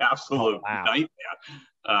absolute nightmare.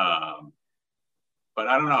 But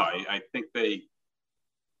I don't know. I think they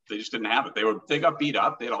just didn't have it. They got beat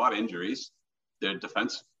up. They had a lot of injuries. Their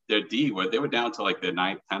defense, their D, they were down to like their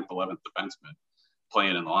 9th, 10th, 11th defenseman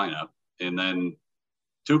playing in the lineup. And then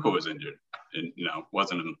Tuukka was injured and,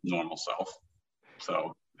 wasn't a normal self.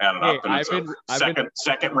 So added up and it's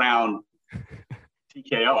second round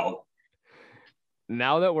TKO.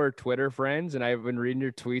 Now that we're Twitter friends and I've been reading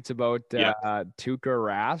your tweets about Tuukka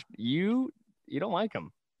Rask, you don't like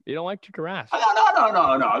him. You don't like Tuukka Rask.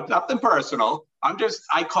 No. It's nothing personal.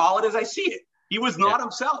 I call it as I see it. He was not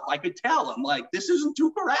himself. I could tell. I'm like, this isn't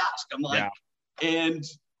Tuukka Rask. I'm like, and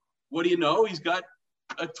what do you know? He's got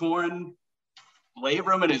a torn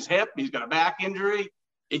labrum in his hip. He's got a back injury.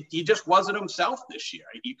 He just wasn't himself this year.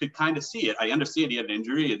 You could kind of see it. I understand he had an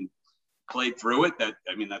injury and played through it.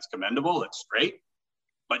 That's commendable. That's great.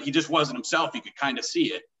 But he just wasn't himself. You could kind of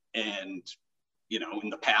see it. And, in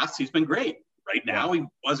the past, he's been great. Right now, he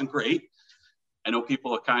wasn't great. I know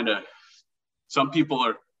people are some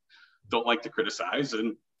people don't like to criticize,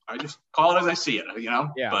 and I just call it as I see it, Yeah,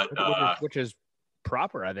 but which is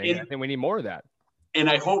proper, I think. I think we need more of that. And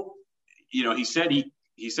I hope, he said in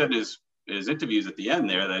his interviews at the end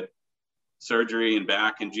there that surgery and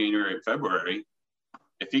back in January and February,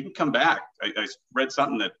 if he can come back, I read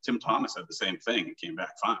something that Tim Thomas said the same thing and came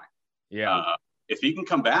back fine. Yeah. If he can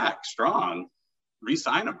come back strong,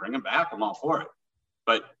 re-sign him, bring him back. I'm all for it.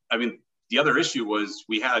 But the other issue was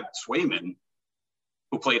we had Swayman,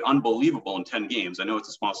 who played unbelievable in 10 games. I know it's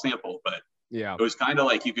a small sample, but it was kind of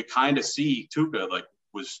like you could kind of see Tuukka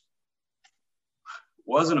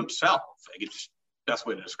wasn't himself. It's best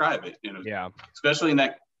way to describe it. Yeah. Especially in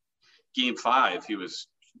that game 5, he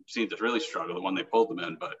seemed to really struggle, the one they pulled him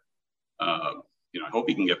in. But I hope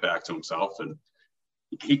he can get back to himself. And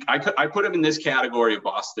I put him in this category of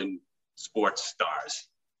Boston sports stars.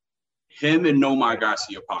 Him and Nomar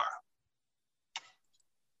Garciaparra.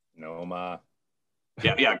 Nomar.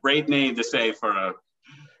 Yeah, great name to say for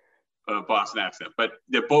a Boston accent. But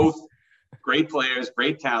they're both great players,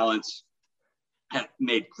 great talents, have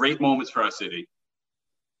made great moments for our city.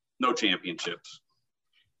 No championships.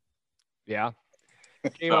 Yeah.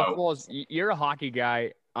 Well, you're a hockey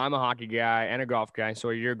guy. I'm a hockey guy and a golf guy. So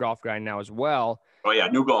you're a golf guy now as well. Oh, yeah,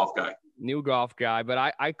 new golf guy. But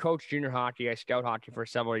I coach junior hockey. I scout hockey for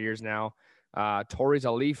several years now. Tori's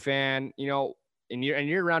a Leaf fan, and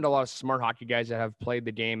you're around a lot of smart hockey guys that have played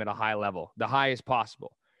the game at a high level, the highest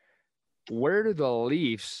possible. Where do the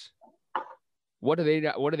Leafs, what do they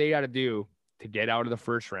got to do to get out of the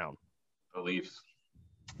first round? The Leafs.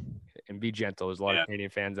 And be gentle. There's a lot of Canadian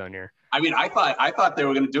fans on here. I mean, I thought they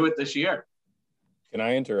were going to do it this year. Can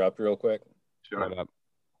I interrupt real quick? Sure.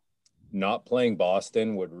 Not playing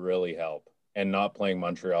Boston would really help, and not playing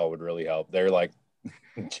Montreal would really help. They're like,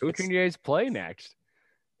 who can you guys play next?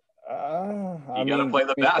 You got to play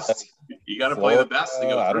the best. You got to play the best.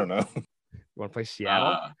 I don't know. You want to play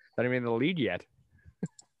Seattle? Not even in the league yet.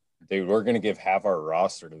 Dude, we're going to give half our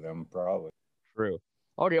roster to them, probably. True.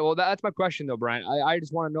 Okay, well, that's my question, though, Brian. I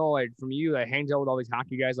just want to know, like, from you that hangs out with all these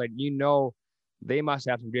hockey guys, like, they must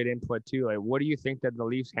have some good input, too. Like, what do you think that the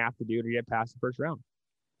Leafs have to do to get past the first round?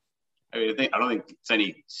 I mean, I don't think it's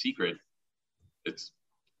any secret. It's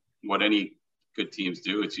what any good teams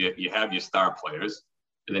do. It's you have your star players,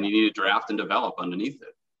 and then you need to draft and develop underneath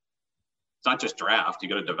it. It's not just draft. You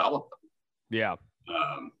got to develop them. Yeah.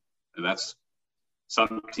 And that's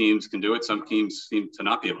some teams can do it. Some teams seem to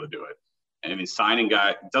not be able to do it. And I mean,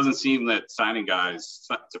 it doesn't seem that signing guys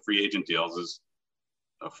to free agent deals is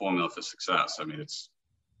a formula for success. I mean, it's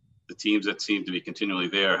the teams that seem to be continually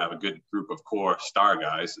there have a good group of core star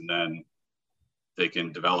guys, and then they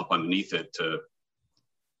can develop underneath it to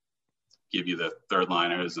give you the third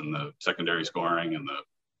liners and the secondary scoring and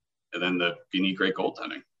then you need great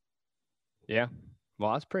goaltending. Yeah.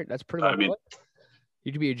 Well, that's pretty. I mean,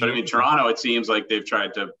 you could be a GM. But I mean, Toronto, it seems like they've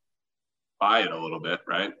tried to buy it a little bit,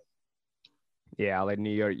 right? Yeah, like New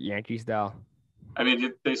York Yankees style. I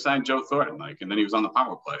mean, they signed Joe Thornton, and then he was on the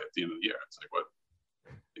power play at the end of the year. It's like, what?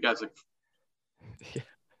 The guy's like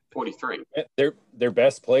 43. Their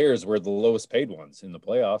best players were the lowest paid ones in the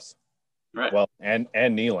playoffs. Right. Well, and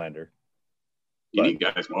Nylander. You need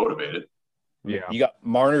guys motivated. Yeah. You got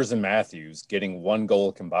Marners and Matthews getting 1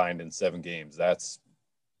 goal combined in 7 games. That's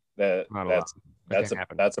a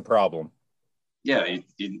problem. Yeah,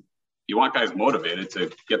 you want guys motivated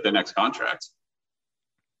to get their next contracts.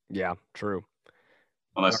 Yeah, true.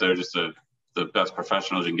 Unless they're just the best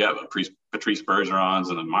professionals you can get, like Patrice Bergerons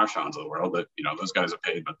and the Marchands of the world. That those guys are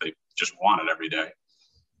paid, but they just want it every day.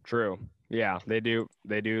 True. Yeah, they do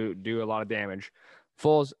a lot of damage.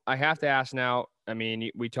 Foles, I have to ask now. I mean,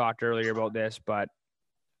 we talked earlier about this, but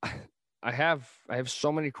I have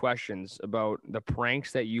so many questions about the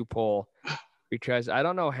pranks that you pull, because I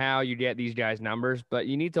don't know how you get these guys' numbers, but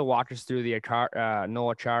you need to walk us through the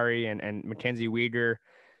Noah Acciari and Mackenzie Weegar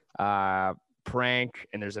prank,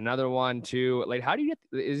 and there's another one too. Like, how do you get?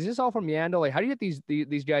 Is this all from Yandel? Like, how do you get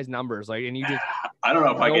these guys' numbers? Like, and you just I don't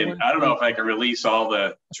know if I can release all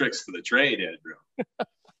the tricks to the trade, Andrew.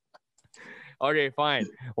 Okay, fine.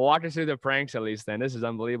 Well, walk us through the pranks at least. Then this is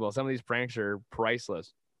unbelievable. Some of these pranks are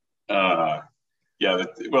priceless. Yeah.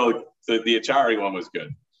 The Acciari one was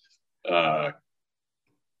good. Well,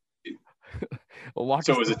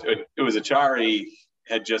 so it was Acciari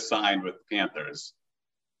had just signed with the Panthers,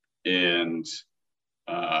 and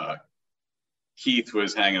Keith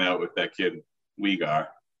was hanging out with that kid Weegar.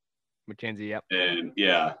 Mackenzie, yep.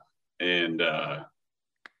 And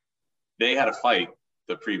they had a fight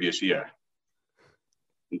the previous year,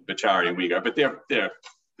 Acciari and Weegar, but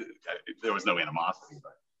there was no animosity.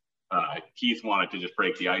 But Keith wanted to just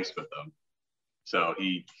break the ice with them, so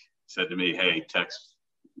he said to me, "Hey, text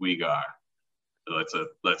Weegar.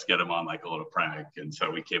 Let's get him on like a little prank." And so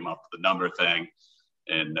we came up with the number thing,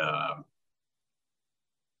 and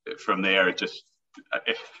from there it just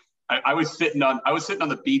I was sitting on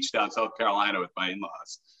the beach down South Carolina with my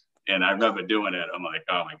in-laws, and I remember doing it. I'm like,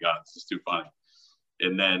 oh my God, this is too funny.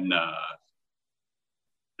 And then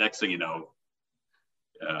next thing you know,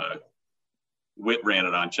 Whit ran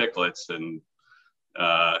it on Chicklets, and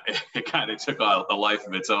it kind of took a life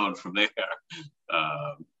of its own from there.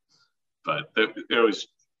 But it was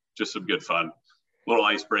just some good fun, a little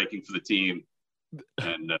ice breaking for the team,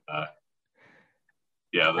 and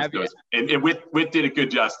Yeah, and Whit did a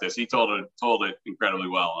good justice. He told it incredibly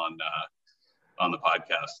well on the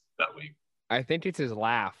podcast that week. I think it's his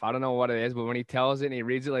laugh. I don't know what it is, but when he tells it and he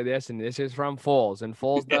reads it like this, and this is from Foles, and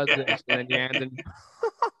Foles does this, and then Jansen,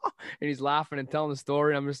 and he's laughing and telling the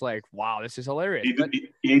story. I'm just like, wow, this is hilarious.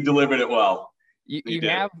 He delivered it well. You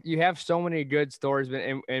have so many good stories,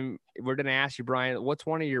 and we're gonna ask you, Brian, what's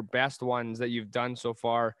one of your best ones that you've done so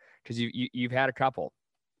far? Because you've had a couple.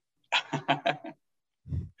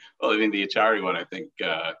 Well, I mean, the Achari one, I think.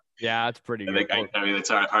 Yeah, it's pretty good. I mean, it's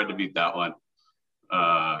hard to beat that one.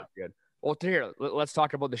 Good. Well, here, let's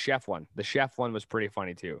talk about the chef one. The chef one was pretty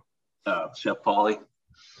funny too. Chef Pauly.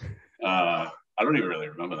 I don't even really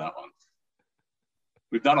remember that one.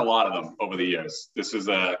 We've done a lot of them over the years. This is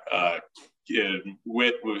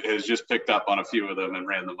Whit has just picked up on a few of them and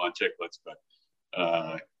ran them on Chicklets, but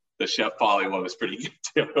the Chef Pauly one was pretty good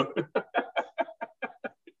too.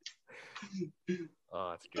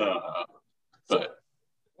 Oh, that's good. But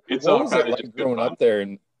it's what all was it like growing up there?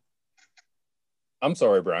 And I'm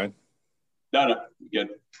sorry, Brian. No, good.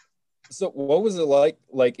 So what was it like?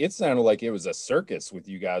 Like, it sounded like it was a circus with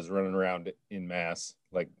you guys running around in mass.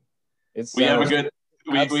 Like, we have a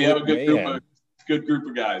good group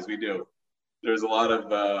of guys. We do. There's a lot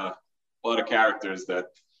of characters that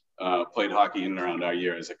played hockey in and around our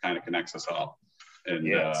years. It kind of connects us all. And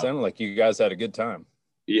it sounded like you guys had a good time.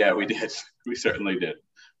 Yeah, we did. We certainly did.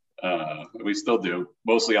 We still do,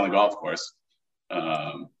 mostly on the golf course.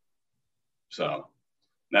 So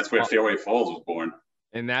that's where Fairway Falls was born.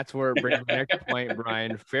 And that's where it brings the next point,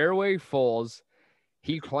 Brian. Fairway Falls,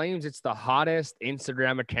 he claims it's the hottest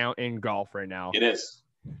Instagram account in golf right now. It is.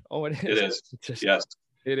 Oh, it is. It is. Yes.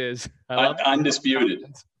 It is. Undisputed.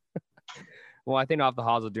 Well, I think Off the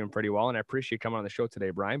Hosel doing pretty well, and I appreciate you coming on the show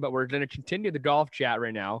today, Brian. But we're going to continue the golf chat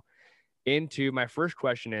right now. Into my first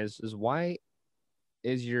question is why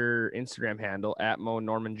is your Instagram handle at Mo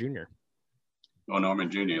Norman Jr.? Mo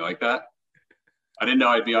Norman Jr. You like that? I didn't know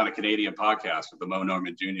I'd be on a Canadian podcast with the Mo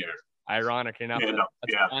Norman Jr. Ironic enough.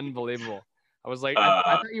 That's unbelievable. I was like,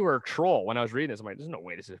 I thought you were a troll when I was reading this. I'm like, there's no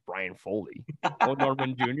way this is Brian Foley. Mo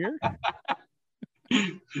Norman Jr.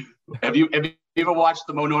 Have you ever watched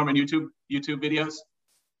the Mo Norman YouTube videos?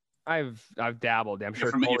 I've dabbled. I'm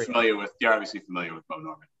sure you're obviously familiar with Mo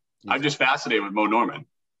Norman. I'm just fascinated with Mo Norman,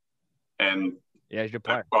 and yeah, he's a good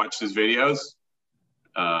player. I watched his videos.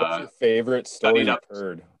 What's your favorite story you've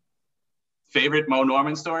heard? Favorite Mo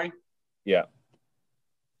Norman story? Yeah.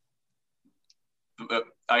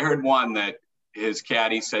 I heard one that his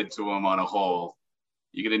caddy said to him on a hole,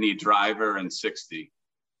 "You're going to need driver 60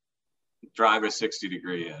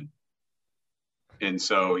 degree in." And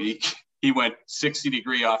so he went 60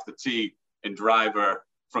 degree off the tee and driver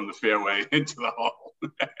from the fairway into the hole.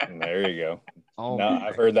 There you go. Oh, no,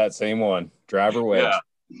 I've heard that same one. Driver wedge. Yeah.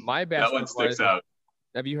 My best that one sticks out.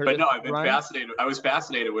 Have you heard? But no, I've been fascinated. I was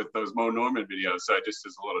fascinated with those Mo Norman videos, so I just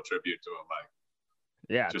as a little tribute to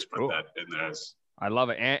him, just put that in there. I love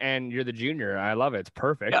it, and you're the junior. I love it. It's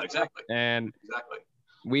perfect. Yeah, exactly. And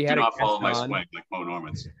we had not follow my swing like Mo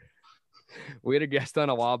Norman's. We had a guest on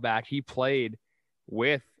a while back. He played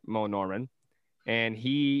with Mo Norman, and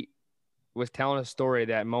he was telling a story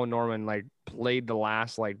that Mo Norman played the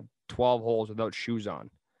last 12 holes without shoes on.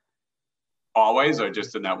 Always, or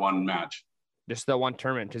just in that one match? Just that one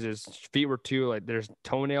tournament, because his feet were their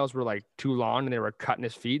toenails were too long and they were cutting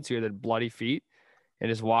his feet, so he had bloody feet, and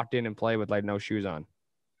just walked in and played with no shoes on.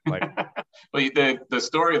 Well, the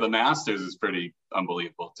story of the Masters is pretty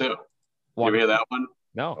unbelievable too. You ever hear that one?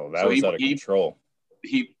 No. Oh, that was out of control.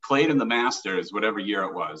 He played in the Masters, whatever year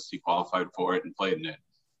it was. He qualified for it and played in it.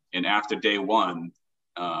 And after day one,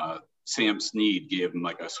 Sam Snead gave him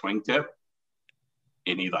a swing tip,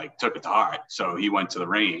 and he took it to heart. So he went to the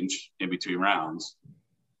range in between rounds,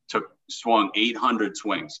 swung 800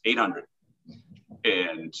 swings, 800.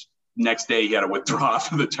 And next day he had to withdraw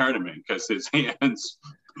from the tournament because his hands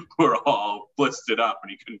were all blistered up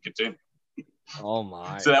and he couldn't continue. Oh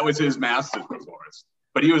my! So that was his Masters performance.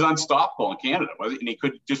 But he was unstoppable in Canada, wasn't he?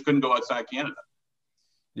 And he couldn't go outside Canada.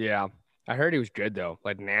 Yeah, I heard he was good though,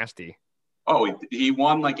 nasty. Oh, he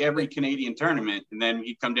won every Canadian tournament, and then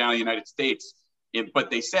he'd come down to the United States. But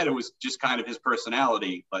they said it was just kind of his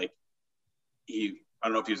personality. I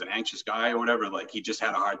don't know if he was an anxious guy or whatever. He just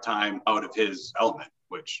had a hard time out of his element,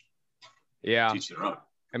 which teach their own.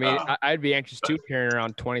 I mean, I'd be anxious too, carrying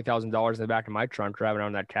around $20,000 in the back of my trunk, driving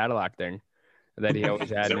around that Cadillac thing that he always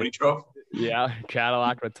had. Is that what he drove? Yeah,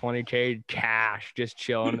 Cadillac with $20K cash, just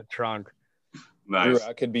chilling in the trunk. Nice. Drew,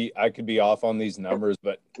 I could be off on these numbers,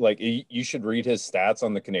 but you should read his stats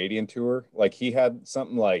on the Canadian tour. He had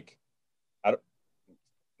something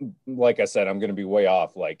like I said, I'm going to be way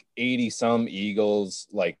off. Like 80 some eagles,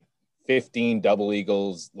 like 15 double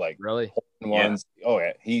eagles, like Really? ones. Yeah. Oh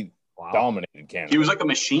yeah, he dominated Canada. He was like a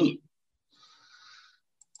machine.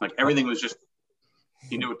 Like everything was just,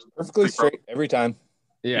 he knew it perfectly straight every time.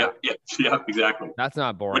 Yeah, exactly. That's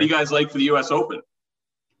not boring. What do you guys like for the U.S. Open?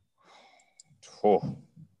 Oh.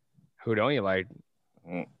 Who don't you like?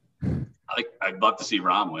 I'd love to see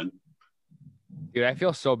Rahm win. Dude, I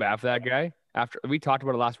feel so bad for that guy. After we talked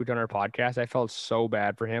about it last week on our podcast, I felt so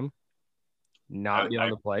bad for him not being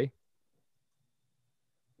able to play.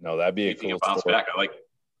 No, that'd be a cool bounce back.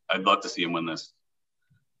 I'd love to see him win this.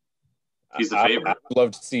 He's the favorite. I'd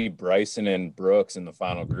love to see Bryson and Brooks in the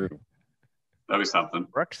final group. That'd be something.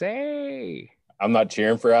 Brooksy. I'm not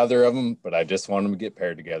cheering for either of them, but I just want them to get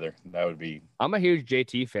paired together. That would be. I'm a huge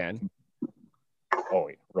JT fan. Oh,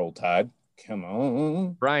 wait. Roll Tide. Come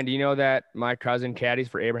on. Brian, do you know that my cousin caddies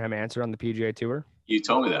for Abraham Answer on the PGA Tour? You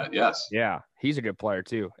told me that, yes. Yeah, he's a good player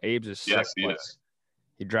too. Abe's a sick yes, he player. is.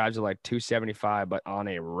 He drives at like 275, but on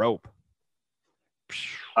a rope.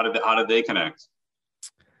 How did they connect?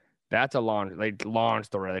 That's a long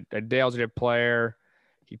story. Dale's a good player.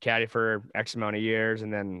 He caddied for X amount of years,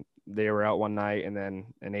 and then they were out one night, and then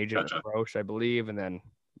an agent approached, I believe, and then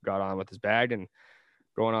got on with his bag, and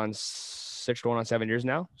going on 7 years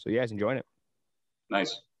now. So yeah, he's enjoying it.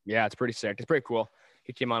 Nice. Yeah, it's pretty sick. It's pretty cool.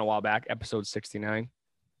 He came on a while back, episode 69.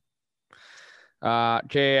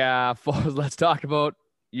 Okay, Foles, let's talk about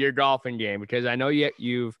your golfing game, because I know you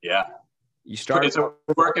started. It's a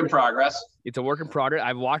work in progress. It's a work in progress.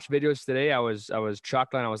 I've watched videos today. I was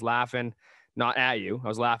chuckling. I was laughing, not at you. I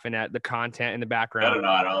was laughing at the content in the background.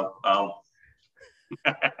 I don't know.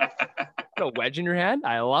 A wedge in your hand.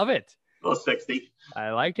 I love it. A little 60.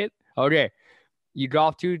 I like it. Okay, you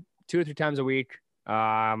golf two or three times a week.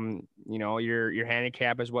 Your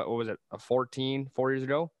handicap is what was it? A 14 4 years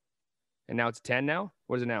ago, and now it's 10 now.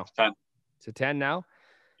 What is it now? 10. It's a 10 now.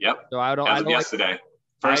 Yep. So I don't. As of yesterday.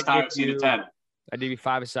 First time I've seen a 10. I give you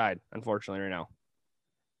 5 aside, unfortunately, right now.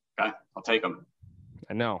 Okay, I'll take them.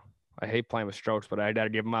 I know. I hate playing with strokes, but I got to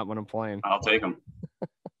give them up when I'm playing. I'll take them.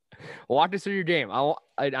 Walk us through your game.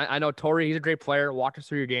 I know Tori, he's a great player. Walk us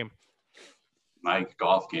through your game. My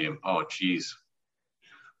golf game. Oh, geez.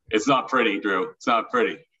 It's not pretty, Drew. It's not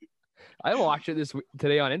pretty. I watched it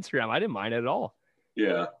today on Instagram. I didn't mind it at all.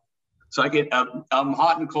 Yeah. So I get I'm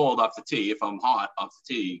hot and cold off the tee. If I'm hot off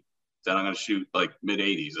the tee, then I'm going to shoot like mid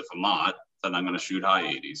 80s. If I'm not, then I'm going to shoot high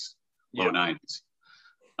 80s, low 90s.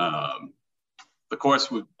 The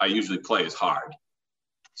course I usually play is hard.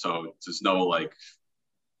 So there's no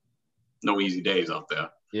easy days out there.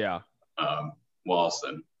 Yeah.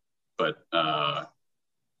 Wallaston. But I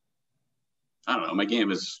don't know. My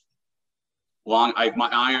game is long. My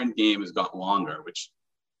iron game has got longer, which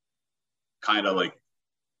kind of like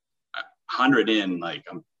 100 in,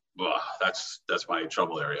 that's my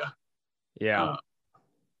trouble area. Yeah.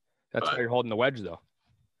 That's why you're holding the wedge, though.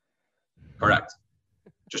 Correct.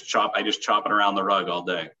 I just chop it around the rug all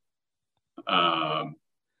day. But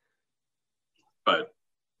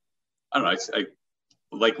I don't know.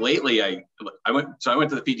 Lately I went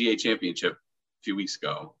to the PGA Championship a few weeks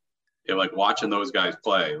ago. And watching those guys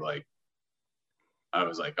play, I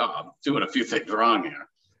was like, oh, I'm doing a few things wrong here.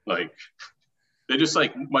 They're just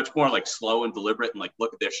much more slow and deliberate and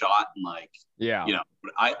look at their shot and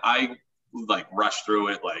I rush through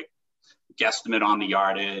it, guesstimate on the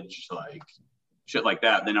yardage, shit like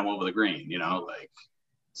that. Then I'm over the green,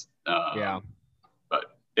 But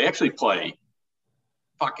they actually play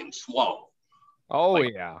fucking slow. Oh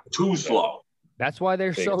yeah. Too slow. That's why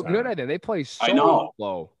they're so good at it. They play so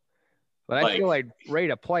slow. But I feel ready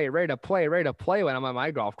to play when I'm at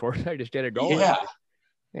my golf course. I just get it going. Yeah.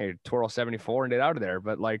 Hey, twirl 74 and get out of there.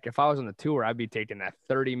 But if I was on the tour, I'd be taking that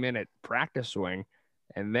 30-minute practice swing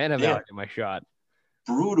and then evaluating my shot.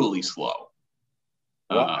 Brutally slow.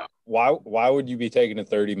 Why would you be taking a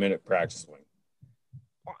 30-minute practice swing?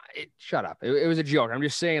 Shut up. It was a joke. I'm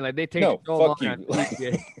just saying they take so long.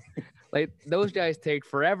 You. Those guys take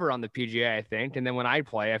forever on the PGA, I think. And then when I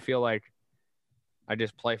play, I feel like I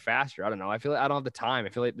just play faster. I don't know. I feel like I don't have the time. I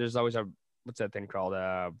feel like there's always what's that thing called?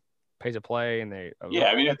 Pace of play, and they.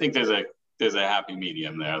 I think there's a happy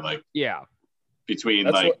medium there, between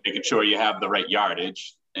making sure you have the right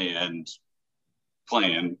yardage and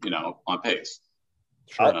playing, on pace.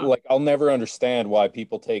 Sure. I'll never understand why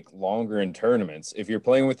people take longer in tournaments. If you're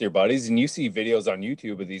playing with your buddies and you see videos on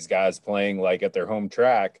YouTube of these guys playing at their home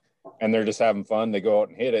track and they're just having fun, they go out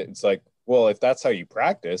and hit it. It's well, if that's how you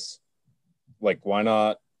practice, why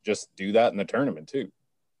not just do that in the tournament too?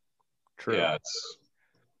 True. Yeah,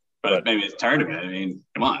 but maybe it's tournament. I mean,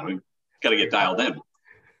 come on, we've got to get dialed in.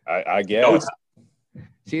 I guess.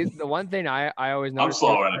 See, the one thing I always I'm notice.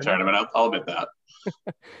 slower in a tournament. I'll admit that.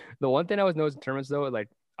 The one thing I always notice in tournaments though, like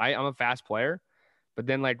I'm a fast player, but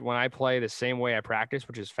then like when I play the same way I practice,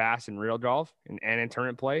 which is fast in real golf and in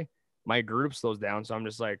tournament play, my group slows down. So I'm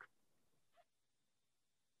just like,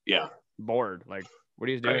 Yeah. bored. Like, what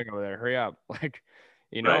are you doing over there? Hurry up. Like,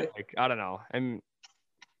 you know, like, I don't know.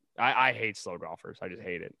 I hate slow golfers. I just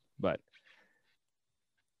hate it, but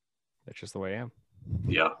that's just the way I am.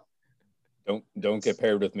 Yeah. Don't get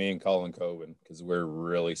paired with me and Colin Coben because we're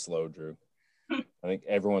really slow, Drew. I think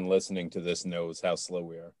everyone listening to this knows how slow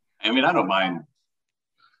we are. I mean, I don't mind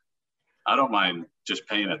just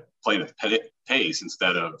playing at pace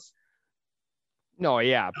instead of No,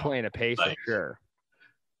 yeah, playing a pace like, for sure.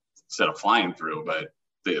 Instead of flying through, but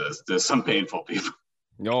there's some painful people.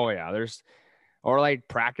 Oh yeah, or like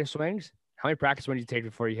practice swings. How many practice swings do you take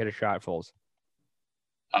before you hit a shot fulls?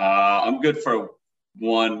 I'm good for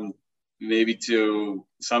 1, maybe 2.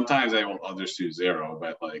 Sometimes I'll just do 0,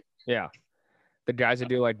 but like yeah, the guys that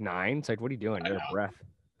do like 9, it's like, what are you doing? You're out of breath.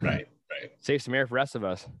 Right. Save some air for the rest of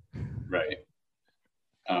us. Right.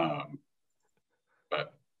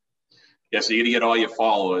 But yeah, so you got to get all your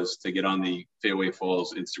followers to get on the Fairway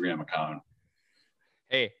Fulls Instagram account.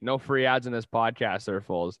 Hey, no free ads in this podcast, there,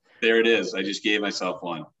 fulls. There it is. I just gave myself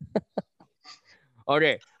one.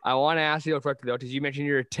 Okay, I want to ask you real quickly though, because you mentioned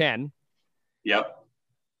you're a 10. Yep.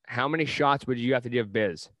 How many shots would you have to give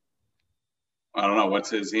Biz? I don't know. What's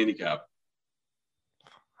his handicap?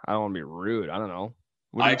 I don't want to be rude. I don't know.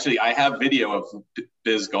 I have video of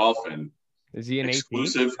Biz golfing. Is he an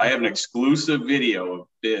exclusive? 18? I have an exclusive video of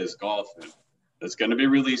Biz golfing that's going to be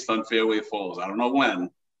released on Fairway Fulls. I don't know when,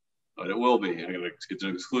 but it will be. It's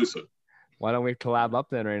an exclusive. Why don't we collab up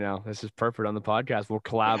then right now? This is perfect on the podcast. We'll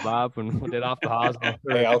collab up and we'll get off the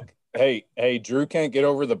hospital. Hey, Drew can't get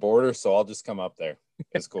over the border, so I'll just come up there.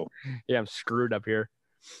 It's cool. Yeah, I'm screwed up here.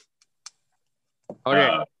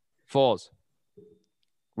 Okay, Fulls.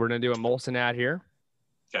 We're going to do a Molson ad here.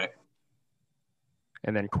 Okay.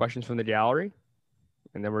 And then questions from the gallery.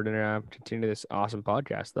 And then we're going to continue this awesome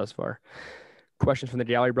podcast thus far. Questions from the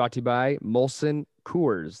gallery brought to you by Molson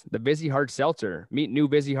Coors, the Vizzy Hard Seltzer. Meet new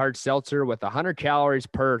Vizzy Hard Seltzer with 100 calories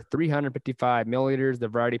per 355 milliliters. The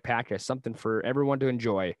variety pack has something for everyone to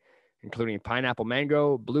enjoy, including pineapple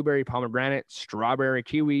mango, blueberry pomegranate, strawberry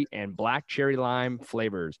kiwi, and black cherry lime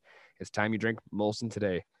flavors. It's time you drink Molson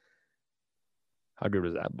today. How good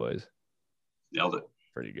was that, boys? Nailed it.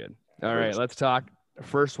 Pretty good. All right, let's talk.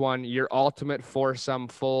 First one, your ultimate foursome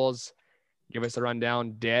fulls. Give us a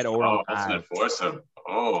rundown, dead or alive. Ultimate foursome.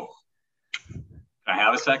 Oh. Can I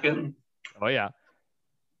have a second? Oh, yeah.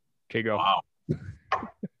 Okay, go. Wow.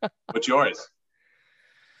 What's yours?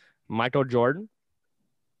 Michael Jordan.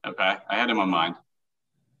 Okay. I had him on mine.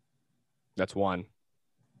 That's one.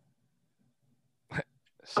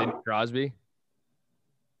 Sidney Crosby.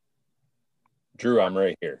 Drew, I'm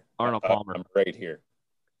right here. Arnold Palmer. I'm right here.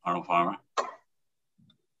 Arnold Palmer.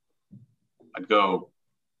 I'd go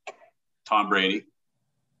Tom Brady.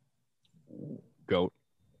 GOAT.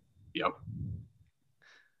 Yep.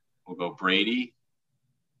 We'll go Brady.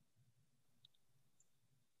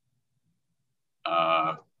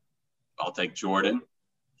 I'll take Jordan.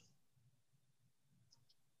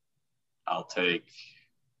 I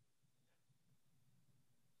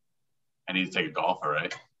need to take a golfer,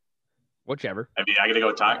 right? Whichever. I mean, I got to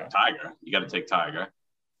go Tiger. You got to take Tiger.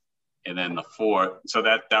 And then the 4. So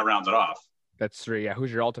that rounds it off. That's 3. Yeah.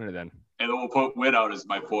 Who's your alternate then? And then we'll put Witt out as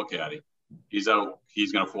my 4 caddy. He's out.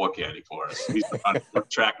 He's going to 4 caddy for us. He's going to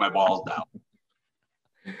track my balls down.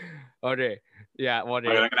 Okay. Yeah. Well, I'm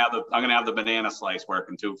gonna have the banana slice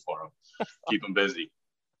working too for him. Keep him busy.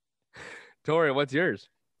 Tori, what's yours?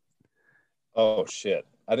 Oh shit!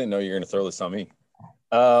 I didn't know you were gonna throw this on me.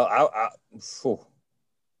 I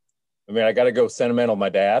mean, I got to go sentimental. My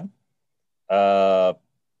dad. I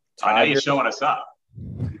know you're showing us up.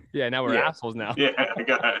 Yeah. Now we're assholes now. Yeah.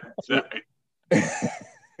 Go ahead.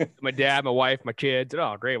 My dad, my wife, my kids.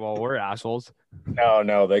 Oh, great. Well, we're assholes.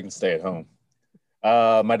 No, they can stay at home.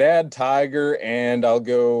 My dad, Tiger, and I've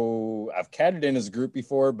caddied in his group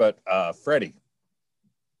before, but Freddie.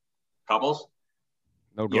 Couples?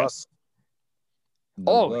 No glove. Yes.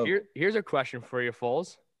 No glove. Here's a question for you,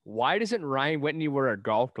 Foles. Why doesn't Ryan Whitney wear a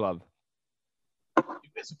golf glove?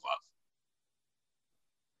 It's a glove.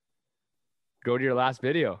 Go to your last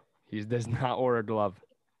video. He does not wear a glove.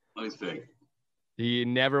 Let me see. He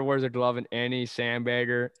never wears a glove in any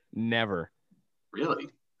sandbagger. Never. Really?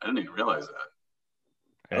 I didn't even realize that.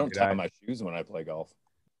 I don't tie my shoes when I play golf.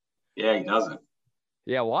 Yeah, he doesn't.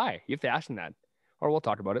 Yeah, why? You have to ask him that. Or we'll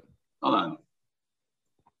talk about it. Hold on.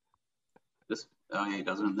 Oh, yeah, he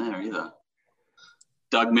doesn't there either.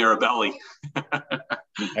 Doug Mirabelli.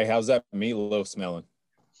 Hey, how's that meatloaf smelling?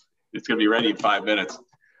 It's going to be ready in 5 minutes.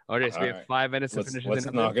 Okay, so we have All right. 5 minutes to Let's finish let's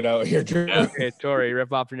this. knock it out here, Drew. Yeah. Okay, Tori,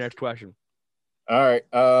 rip off your next question. All right.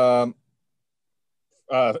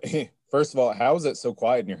 First of all, how is it so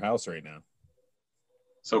quiet in your house right now?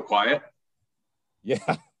 So quiet. Yeah,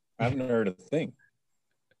 I haven't heard a thing.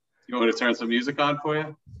 You want me to turn some music on for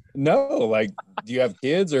you? No, like, do you have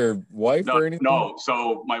kids or wife or anything? No.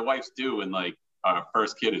 So my wife's due, and like our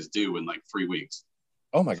first kid is due in like 3 weeks.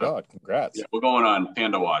 Oh my God! Congrats. Yeah, we're going on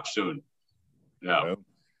Panda Watch soon. Yeah. Oh,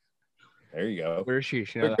 there you go. Where is she?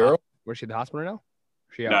 She Good girl. Where's she at the hospital now?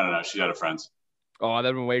 She No. She's at her friend's. Oh,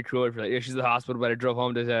 that'd been way cooler for that. Yeah, she's at the hospital, but I drove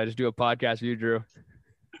home to just do a podcast with you, Drew.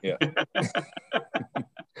 Yeah.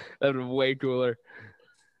 That'd been way cooler.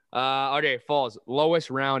 Okay, Falls, lowest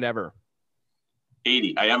round ever.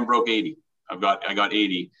 80. I haven't broke 80. I got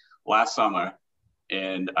 80 last summer,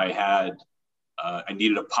 and I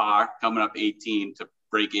needed a par coming up 18 to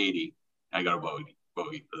break 80. I got a bogey for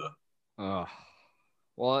the Well,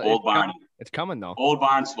 Old Barney. It's coming though. Old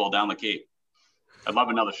Barnesville down the Cape. I'd love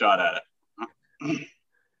another shot at it.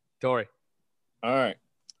 Tori. All right.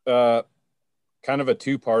 Kind of a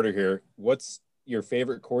two-parter here. What's your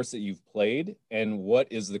favorite course that you've played, and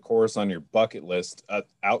what is the course on your bucket list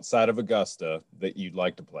outside of Augusta that you'd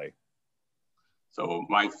like to play? So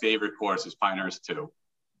my favorite course is Pinehurst 2.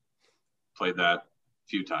 Played that a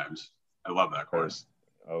few times. I love that course.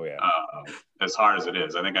 Oh yeah. As hard as it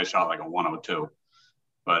is, I think I shot like a 102.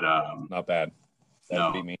 But not bad.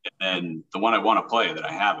 That'd be me. And then the one I want to play that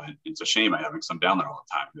I haven't, it's a shame I haven't because I'm down there all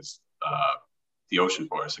the time, is the ocean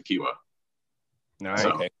course, Akiwa. Nice.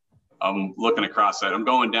 So Okay. I'm looking across that. I'm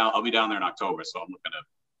going down. I'll be down there in October, so I'm looking to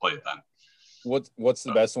play it then. What's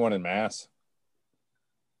the best one in Mass?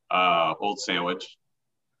 Old Sandwich.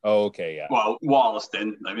 Oh, okay, yeah. Well,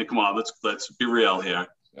 Wollaston. I mean, come on, let's be real here.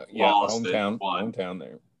 Yeah, Wollaston, hometown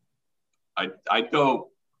there. I'd go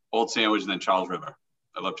Old Sandwich and then Charles River.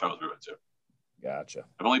 I love Charles River too. Gotcha.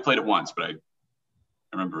 I've only played it once, but I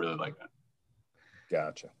remember really liking it.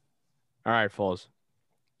 Gotcha. All right, Falls.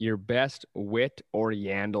 Your best wit or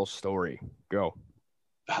Yandle story. Go.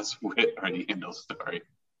 That's wit or the Handle story.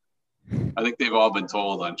 I think they've all been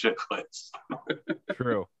told on Chicklets.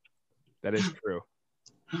 True. That is true.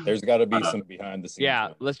 There's got to be some behind the scenes. Yeah,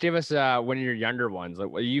 one. let's give us one of your younger ones. Like,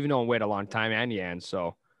 well, you've known Wit a long time and Yan,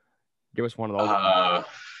 so give us one of those.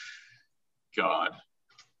 God,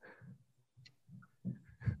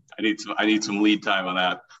 I need some lead time on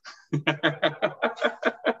that.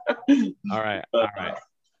 All right.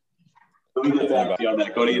 Let me get back to you on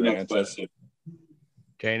that. Go to your next question.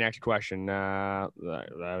 Okay, next question. I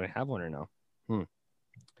have one or no?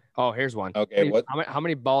 Oh, here's one. Okay, what? How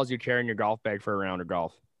many balls do you carry in your golf bag for a round of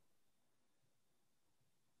golf?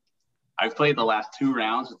 I've played the last 2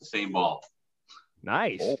 rounds with the same ball.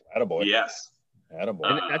 Nice. Oh, attaboy. Yes. Attaboy.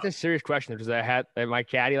 And that's a serious question because I had my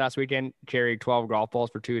caddy last weekend carried 12 golf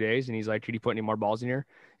balls for 2 days, and he's like, "Could you put any more balls in here?"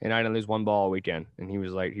 And I didn't lose 1 ball all weekend, and he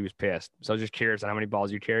was pissed. So I was just curious on how many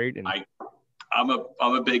balls you carried. And I'm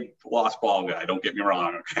a big lost ball guy. Don't get me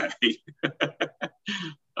wrong. Okay.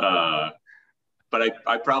 But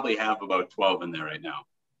I probably have about 12 in there right now.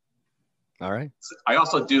 all right. I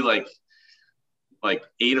also do like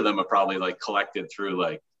 8 of them are probably like collected through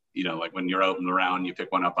like when you're out in the round, you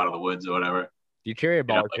pick one up out of the woods or whatever. Do you carry a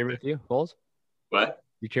ball Yeah, retriever with you, Bulls? What?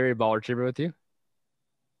 You carry a ball retriever with you?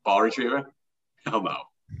 Ball retriever? Hell no.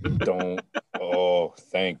 Don't. Oh,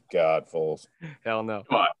 thank God, Foles. Hell no.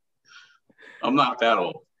 Come on. I'm not that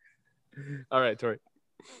old. All right, Tori.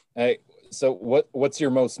 Hey, so what's your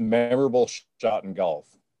most memorable shot in golf?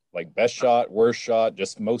 Like best shot, worst shot,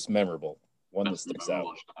 just most memorable one that That's the sticks out.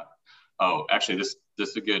 memorable shot. Oh, actually, this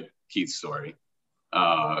is a good Keith story.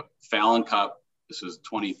 Fallon Cup. This was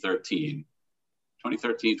 2013.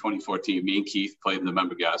 2014. Me and Keith played in the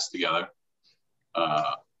member gas together.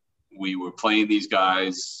 We were playing these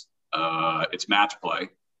guys. It's match play.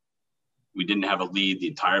 We didn't have a lead the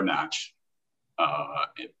entire match,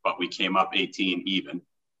 but we came up 18 even.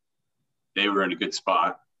 They were in a good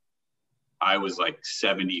spot. I was like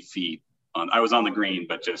 70 feet I was on the green,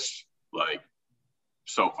 but just like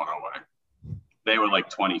so far away. They were like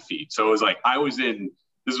 20 feet. So it was like I wasn't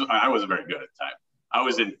very good at the time. I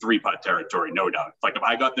was in 3-putt territory, no doubt. Like if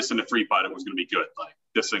I got this in a 3-putt, it was going to be good. Like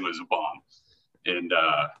this thing was a bomb. And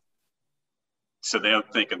so they're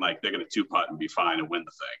thinking like they're going to 2-putt and be fine and win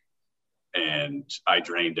the thing. And I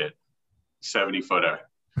drained it, 70-footer.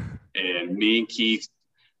 And me and Keith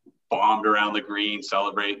bombed around the green,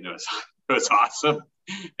 celebrating. It was awesome.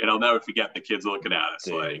 And I'll never forget the kids looking at us.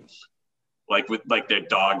 Dude. Like like their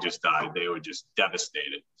dog just died. They were just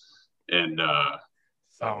devastated. And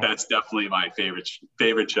that's definitely my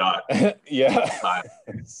favorite shot. Yeah.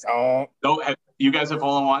 So You guys have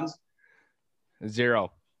hole-in-ones?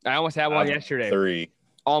 0. I almost had one yesterday. 3.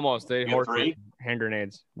 Almost. They You have horse 3? hand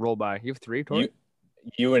grenades roll by. You have 3, Tori?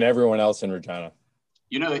 You and everyone else in Regina.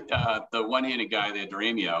 You know, the one-handed guy there,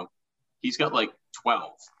 Duramio, he's got like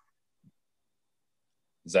 12.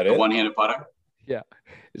 Is that The it? one-handed putter. Yeah.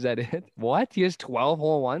 Is that it? What? He has 12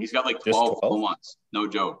 hole-in-ones? He's got like Just 12 12? hole-in-ones. No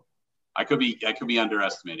joke. I could be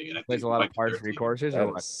underestimating it. I Plays think a it lot might of be par 13. 3 courses or That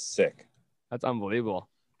what? is sick. That's unbelievable.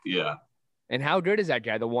 Yeah, And how good is that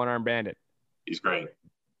guy, the one-arm bandit? he's great.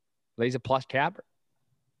 He's a plus cap?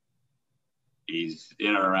 He's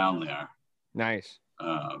in or around there. Nice.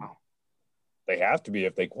 They have to be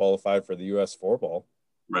if they qualify for the U.S. 4-ball.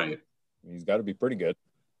 Right. He's got to be pretty good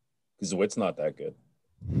because the Witt's not that good.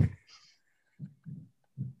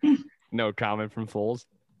 No comment from Foles.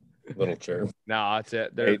 Little chirp. No, that's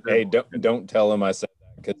it. Hey, don't tell him I said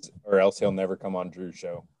that, or else he'll never come on Drew's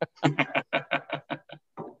show.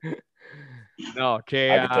 No,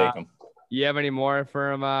 okay. I could take him. You have any more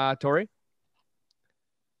from Tori?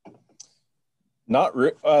 Not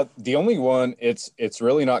the only one. It's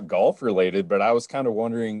really not golf related, but I was kind of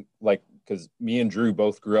wondering, like, because me and Drew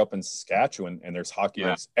both grew up in Saskatchewan, and there's hockey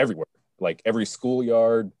rinks everywhere. Like every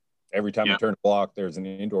schoolyard, every time you turn a block, there's an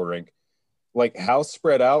indoor rink. Like, how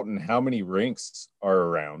spread out and how many rinks are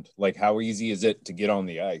around? Like, how easy is it to get on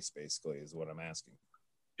the ice? Basically, is what I'm asking.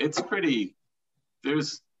 It's pretty. We're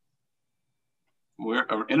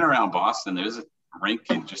in and around Boston. There's a rink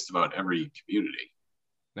in just about every community.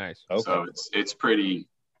 Nice. Okay. So it's pretty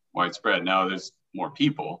widespread. Now there's more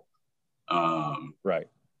people. Right.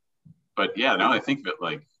 But yeah, now I think of it,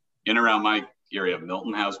 like in and around my area,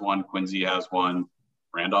 Milton has one, Quincy has one,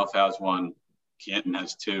 Randolph has one, Canton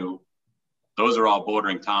has 2. Those are all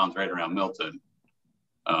bordering towns right around Milton.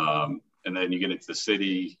 And then you get into the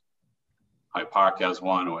city, Hyde Park has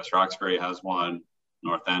one, West Roxbury has one,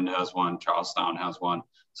 North End has one, Charlestown has one.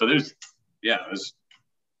 So there's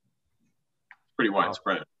pretty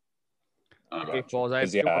widespread. Okay,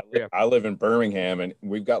 Foles, I live in Birmingham, and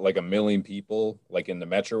we've got like 1 million people, like in the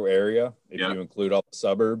metro area, if you include all the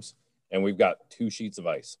suburbs, and we've got 2 sheets of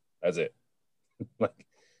ice. That's it. Like,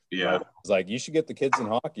 it's like, you should get the kids in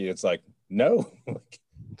hockey. It's like, no.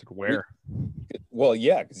 It's like, where? Well,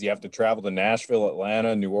 yeah, because you have to travel to Nashville,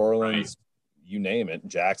 Atlanta, New Orleans, you name it,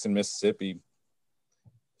 Jackson, Mississippi.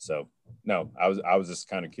 So no, I was just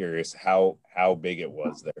kind of curious how big it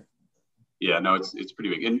was there. Yeah, no, it's pretty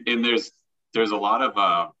big, and there's a lot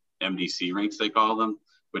of MDC rinks, they call them,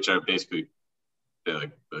 which are basically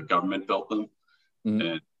the government built them,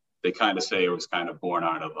 and they kind of say it was kind of born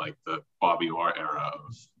out of like the Bobby Orr era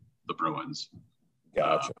of the Bruins.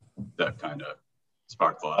 Gotcha. That kind of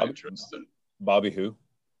sparked a lot of interest. And Bobby who?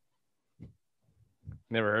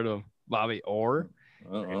 Never heard of him. Bobby Orr.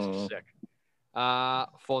 Sick.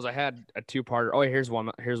 Foles, I had a 2-parter. Oh, here's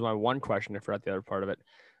my one question. I forgot the other part of it,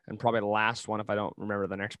 and probably the last one if I don't remember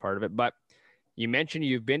the next part of it. But you mentioned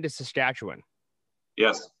you've been to Saskatchewan.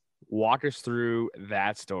 Yes. Walk us through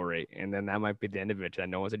that story, and then that might be the end of it. I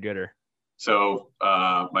know it's a gooder. So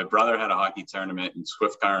my brother had a hockey tournament in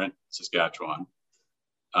Swift Current, Saskatchewan.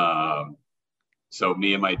 So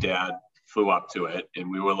me and my dad flew up to it, and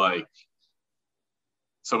we were like,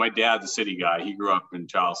 so my dad's a city guy. He grew up in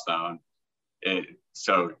Charlestown. And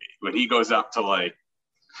so when he goes up to like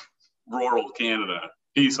rural Canada,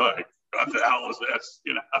 he's like, what the hell is this?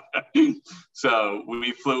 You know? So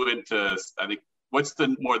we flew into, I think, what's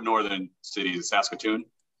the more northern city? Saskatoon?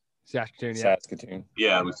 Saskatoon, yeah. Saskatoon.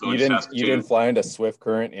 Yeah, we flew into Saskatoon. You didn't fly into Swift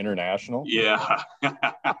Current International? Yeah.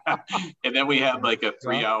 And then we had like a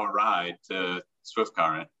 3-hour ride to Swift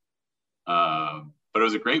Current. But it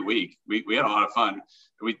was a great week. We had a lot of fun.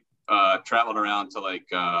 We traveled around to like,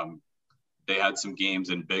 they had some games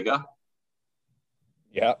in Bigga.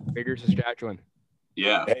 Yeah. Bigger Saskatchewan.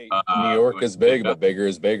 Yeah. Hey, New York is big, but bigger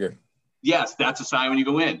is bigger. Yes, that's a sign when you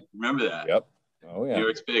go in. Remember that. Yep. Oh, yeah. New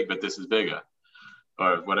York's big, but this is bigger.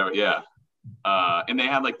 Or whatever, yeah. And they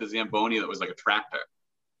had like the Zamboni that was like a tractor.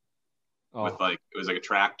 With like, it was like a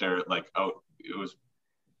tractor, like, it was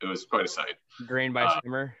quite a sight. Grain by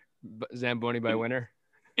summer, Zamboni by winter.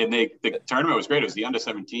 And the tournament was great. It was the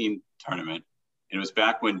under-17 tournament. And it was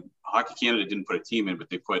back when Hockey Canada didn't put a team in, but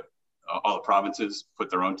they put all the provinces put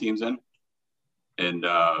their own teams in. And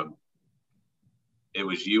it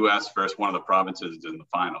was U.S. versus one of the provinces in the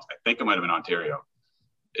finals. I think it might have been Ontario.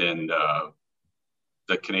 And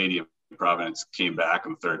the Canadian province came back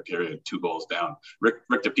in the third period, 2 goals down. Rick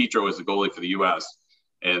DiPietro was the goalie for the U.S.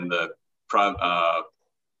 And the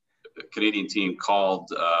the Canadian team called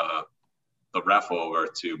the ref over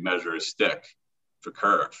to measure his stick for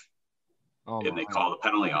curve, and they called a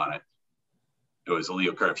penalty on it. It was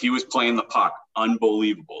illegal curve. He was playing the puck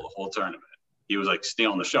unbelievable the whole tournament. He was like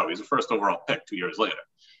stealing the show. He was the first overall pick 2 years later.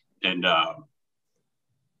 And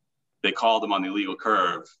they called him on the illegal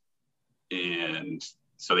curve. And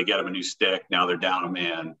so they get him a new stick. Now they're down a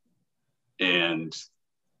man. And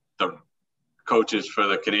the coaches for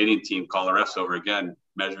the Canadian team call the refs over again,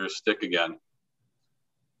 measure his stick again.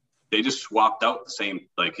 They just swapped out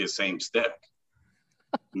his same stick.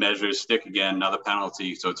 Measure his stick again, another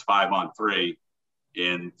penalty. So it's 5-on-3.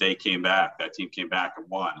 And they came back. That team came back and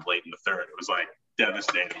won late in the third. It was like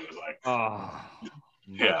devastating. It was like,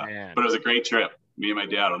 yeah. Man. But it was a great trip. Me and my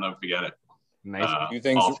dad, I'll never forget it. Nice.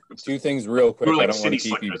 Two things real quick. We were like I don't want city to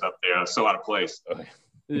keep you slickers up there. I was so out of place.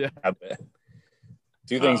 Yeah. I bet.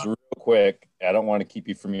 Two things real quick. I don't want to keep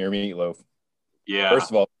you from your meatloaf. Yeah. First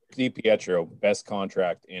of all, DiPietro, best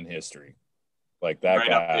contract in history. Like that right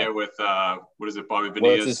guy. up there with what is it, Bobby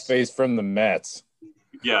Bonilla? What's his face from the Mets?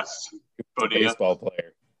 Yes. Bonilla. Baseball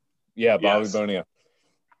player. Yeah, Bobby Bonilla.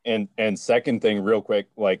 And second thing, real quick,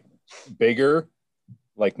 like bigger,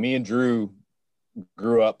 like me and Drew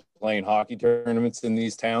grew up playing hockey tournaments in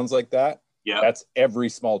these towns like that. Yeah. That's every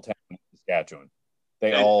small town in Saskatchewan.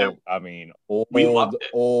 We loved it.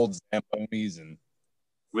 Old Zambonis and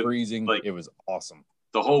With, freezing. It was awesome.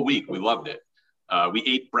 The whole week we loved it. We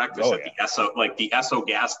ate breakfast at the Esso. Like the Esso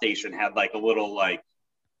gas station had like a little like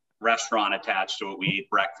restaurant attached to it. We ate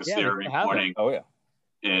breakfast there every morning. Oh yeah.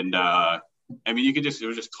 And I mean, it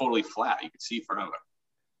was just totally flat. You could see forever.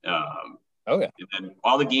 Oh yeah. And then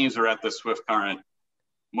all the games are at the Swift Current.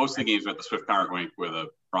 Most of the games are at the Swift Current rink where the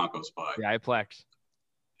Broncos play. Yeah, IPlex.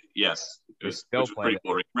 Yes, it was pretty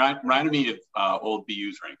cool. Reminded me of old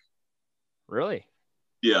BU's rink. Really?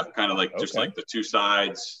 Yeah, kind of like just like the two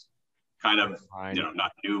sides, kind of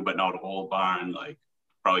not new but not old barn. Like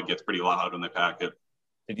probably gets pretty loud when they pack it.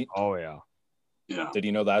 Oh yeah. Yeah. Did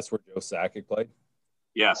you know that's where Joe Sakic played?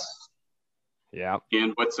 Yes. Yeah.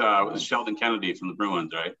 And what's Sheldon Kennedy from the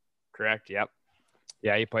Bruins, right? Correct. Yep.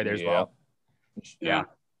 Yeah, he played there as well. Yeah.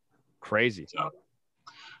 Crazy. So,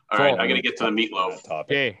 all right, I got to get to the meatloaf.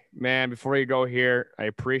 Okay, man, before you go here, I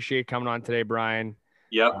appreciate coming on today, Brian.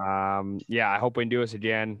 Yep. I hope we can do this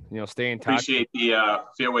again. Stay in touch. Appreciate the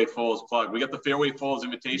Fairway Falls plug. We got the Fairway Falls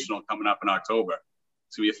Invitational coming up in October.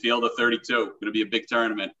 So we have Field of 32. Going to be a big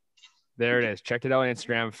tournament. There it is. Check it out on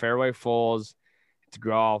Instagram, Fairway Falls. It's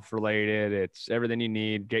golf related. It's everything you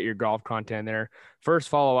need. Get your golf content there. First,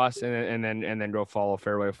 follow us, and then go follow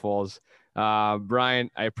Fairway Falls.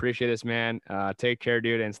 Brian, I appreciate this, man. Take care,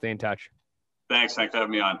 dude, and stay in touch. Thanks for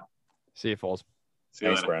having me on. See you, Falls. See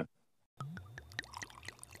you Thanks, later. Brian.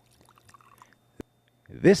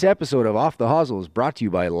 This episode of Off the Hosel is brought to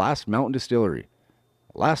you by Last Mountain Distillery.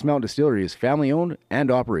 Last Mountain Distillery is family-owned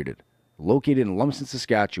and operated, located in Lumsden,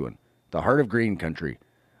 Saskatchewan, the heart of grain country.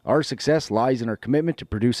 Our success lies in our commitment to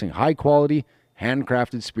producing high-quality,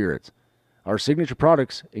 handcrafted spirits. Our signature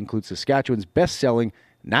products include Saskatchewan's best-selling,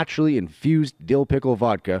 naturally infused dill pickle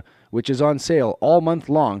vodka, which is on sale all month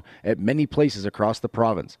long at many places across the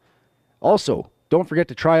province. Also, don't forget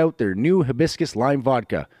to try out their new hibiscus lime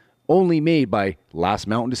vodka, only made by Last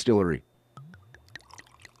Mountain Distillery.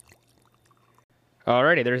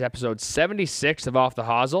 Alrighty, there's episode 76 of Off the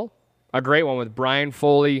Hosel. A great one with Brian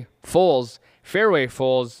Foles, Fairway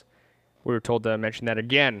Foles. We were told to mention that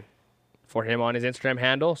again for him on his Instagram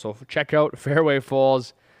handle. So check out Fairway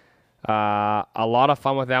Foles. A lot of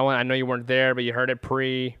fun with that one. I know you weren't there, but you heard it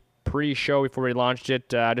pre-show before we launched it.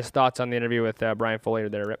 Just thoughts on the interview with Brian Foley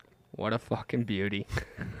there, Rip. What a fucking beauty.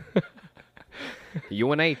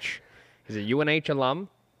 UNH. He's a UNH alum.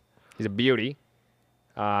 He's a beauty.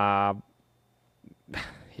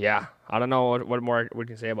 Yeah, I don't know what more we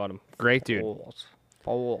can say about him. Great dude.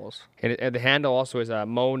 Foles. And the handle also is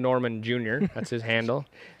Mo Norman Jr. That's his handle.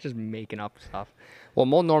 Just making up stuff. Well,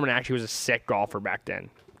 Mo Norman actually was a sick golfer back then.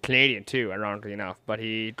 Canadian too, ironically enough. But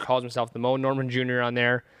he calls himself the Mo Norman Jr. on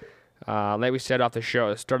there. Like we said off the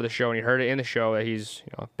show, start of the show, and you heard it in the show that he's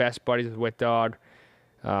best buddies with Wit Dog,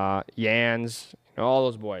 Yans, all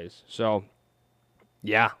those boys. So,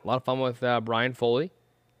 yeah, a lot of fun with Brian Foley.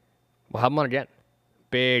 We'll have him on again.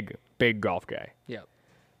 Big golf guy. Yep.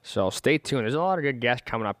 So stay tuned. There's a lot of good guests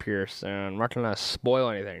coming up here soon. I'm not going to spoil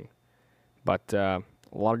anything, but a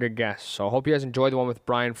lot of good guests. So I hope you guys enjoyed the one with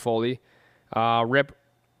Brian Foley. Rip,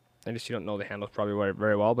 I guess you don't know the handles probably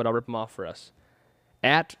very well, but I'll rip them off for us.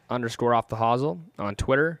 @_offthehosel on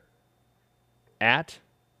Twitter.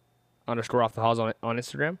 @_offthehosel on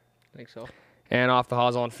Instagram. I think so. And Off the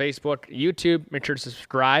Hosel on Facebook. YouTube, make sure to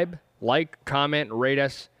subscribe, like, comment, rate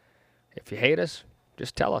us. If you hate us,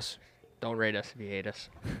 just tell us. Don't rate us if you hate us.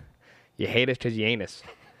 You hate us because you ain't us.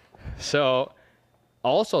 So,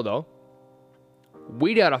 also though,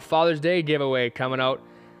 we got a Father's Day giveaway coming out.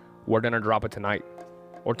 We're going to drop it tonight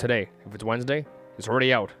or today. If it's Wednesday, it's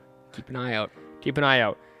already out. Keep an eye out. Keep an eye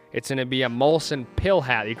out. It's going to be a Molson Pill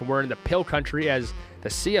hat. You can wear in the Pill country as the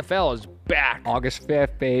CFL is back. August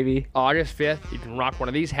 5th, baby. August 5th. You can rock one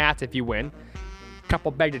of these hats if you win.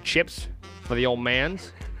 Couple bags of chips for the old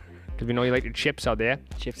mans, because we know you like your chips out there.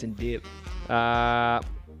 Chips and dip. 4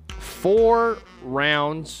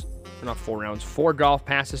 golf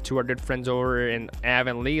passes to our good friends over in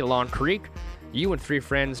Avonlea, Long Creek. You and 3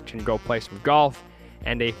 friends can go play some golf,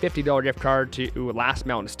 and a $50 gift card to Last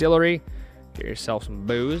Mountain Distillery. Get yourself some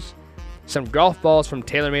booze. Some golf balls from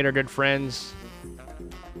TaylorMade, our good friends.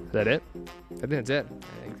 Is that it? I think that's it.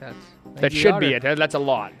 I think that's... That should be it. That's a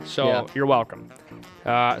lot. So Yeah. You're welcome.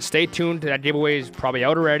 Stay tuned. That giveaway is probably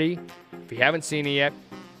out already. If you haven't seen it yet,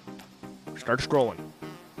 start scrolling.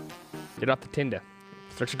 Get off the Tinder.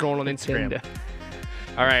 Start scrolling on Instagram. Tinder.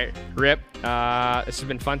 All right, Rip. This has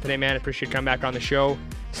been fun today, man. I appreciate you coming back on the show,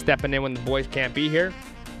 stepping in when the boys can't be here.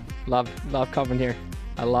 Love coming here.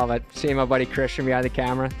 I love it. Seeing my buddy Christian behind the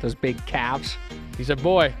camera. Those big calves. He's a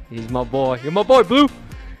boy. He's my boy. You're my boy, Blue.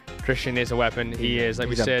 Christian is a weapon. He is, like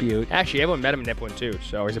we He's a said. beaut. Actually, everyone met him in Nipawin too,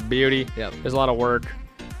 so he's a beauty. Yep. There's a lot of work.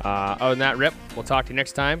 Other than that, Rip, we'll talk to you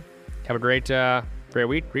next time. Have a great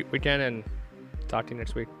weekend, and talk to you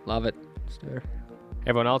next week. Love it. Sir.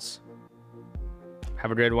 Everyone else,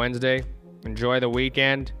 have a good Wednesday. Enjoy the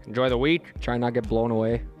weekend. Enjoy the week. Try not to get blown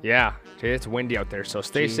away. Yeah, it's windy out there, so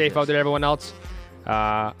stay safe Jesus. out there, everyone else.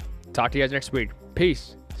 Talk to you guys next week.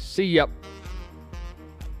 Peace. See ya.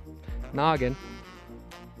 Noggin.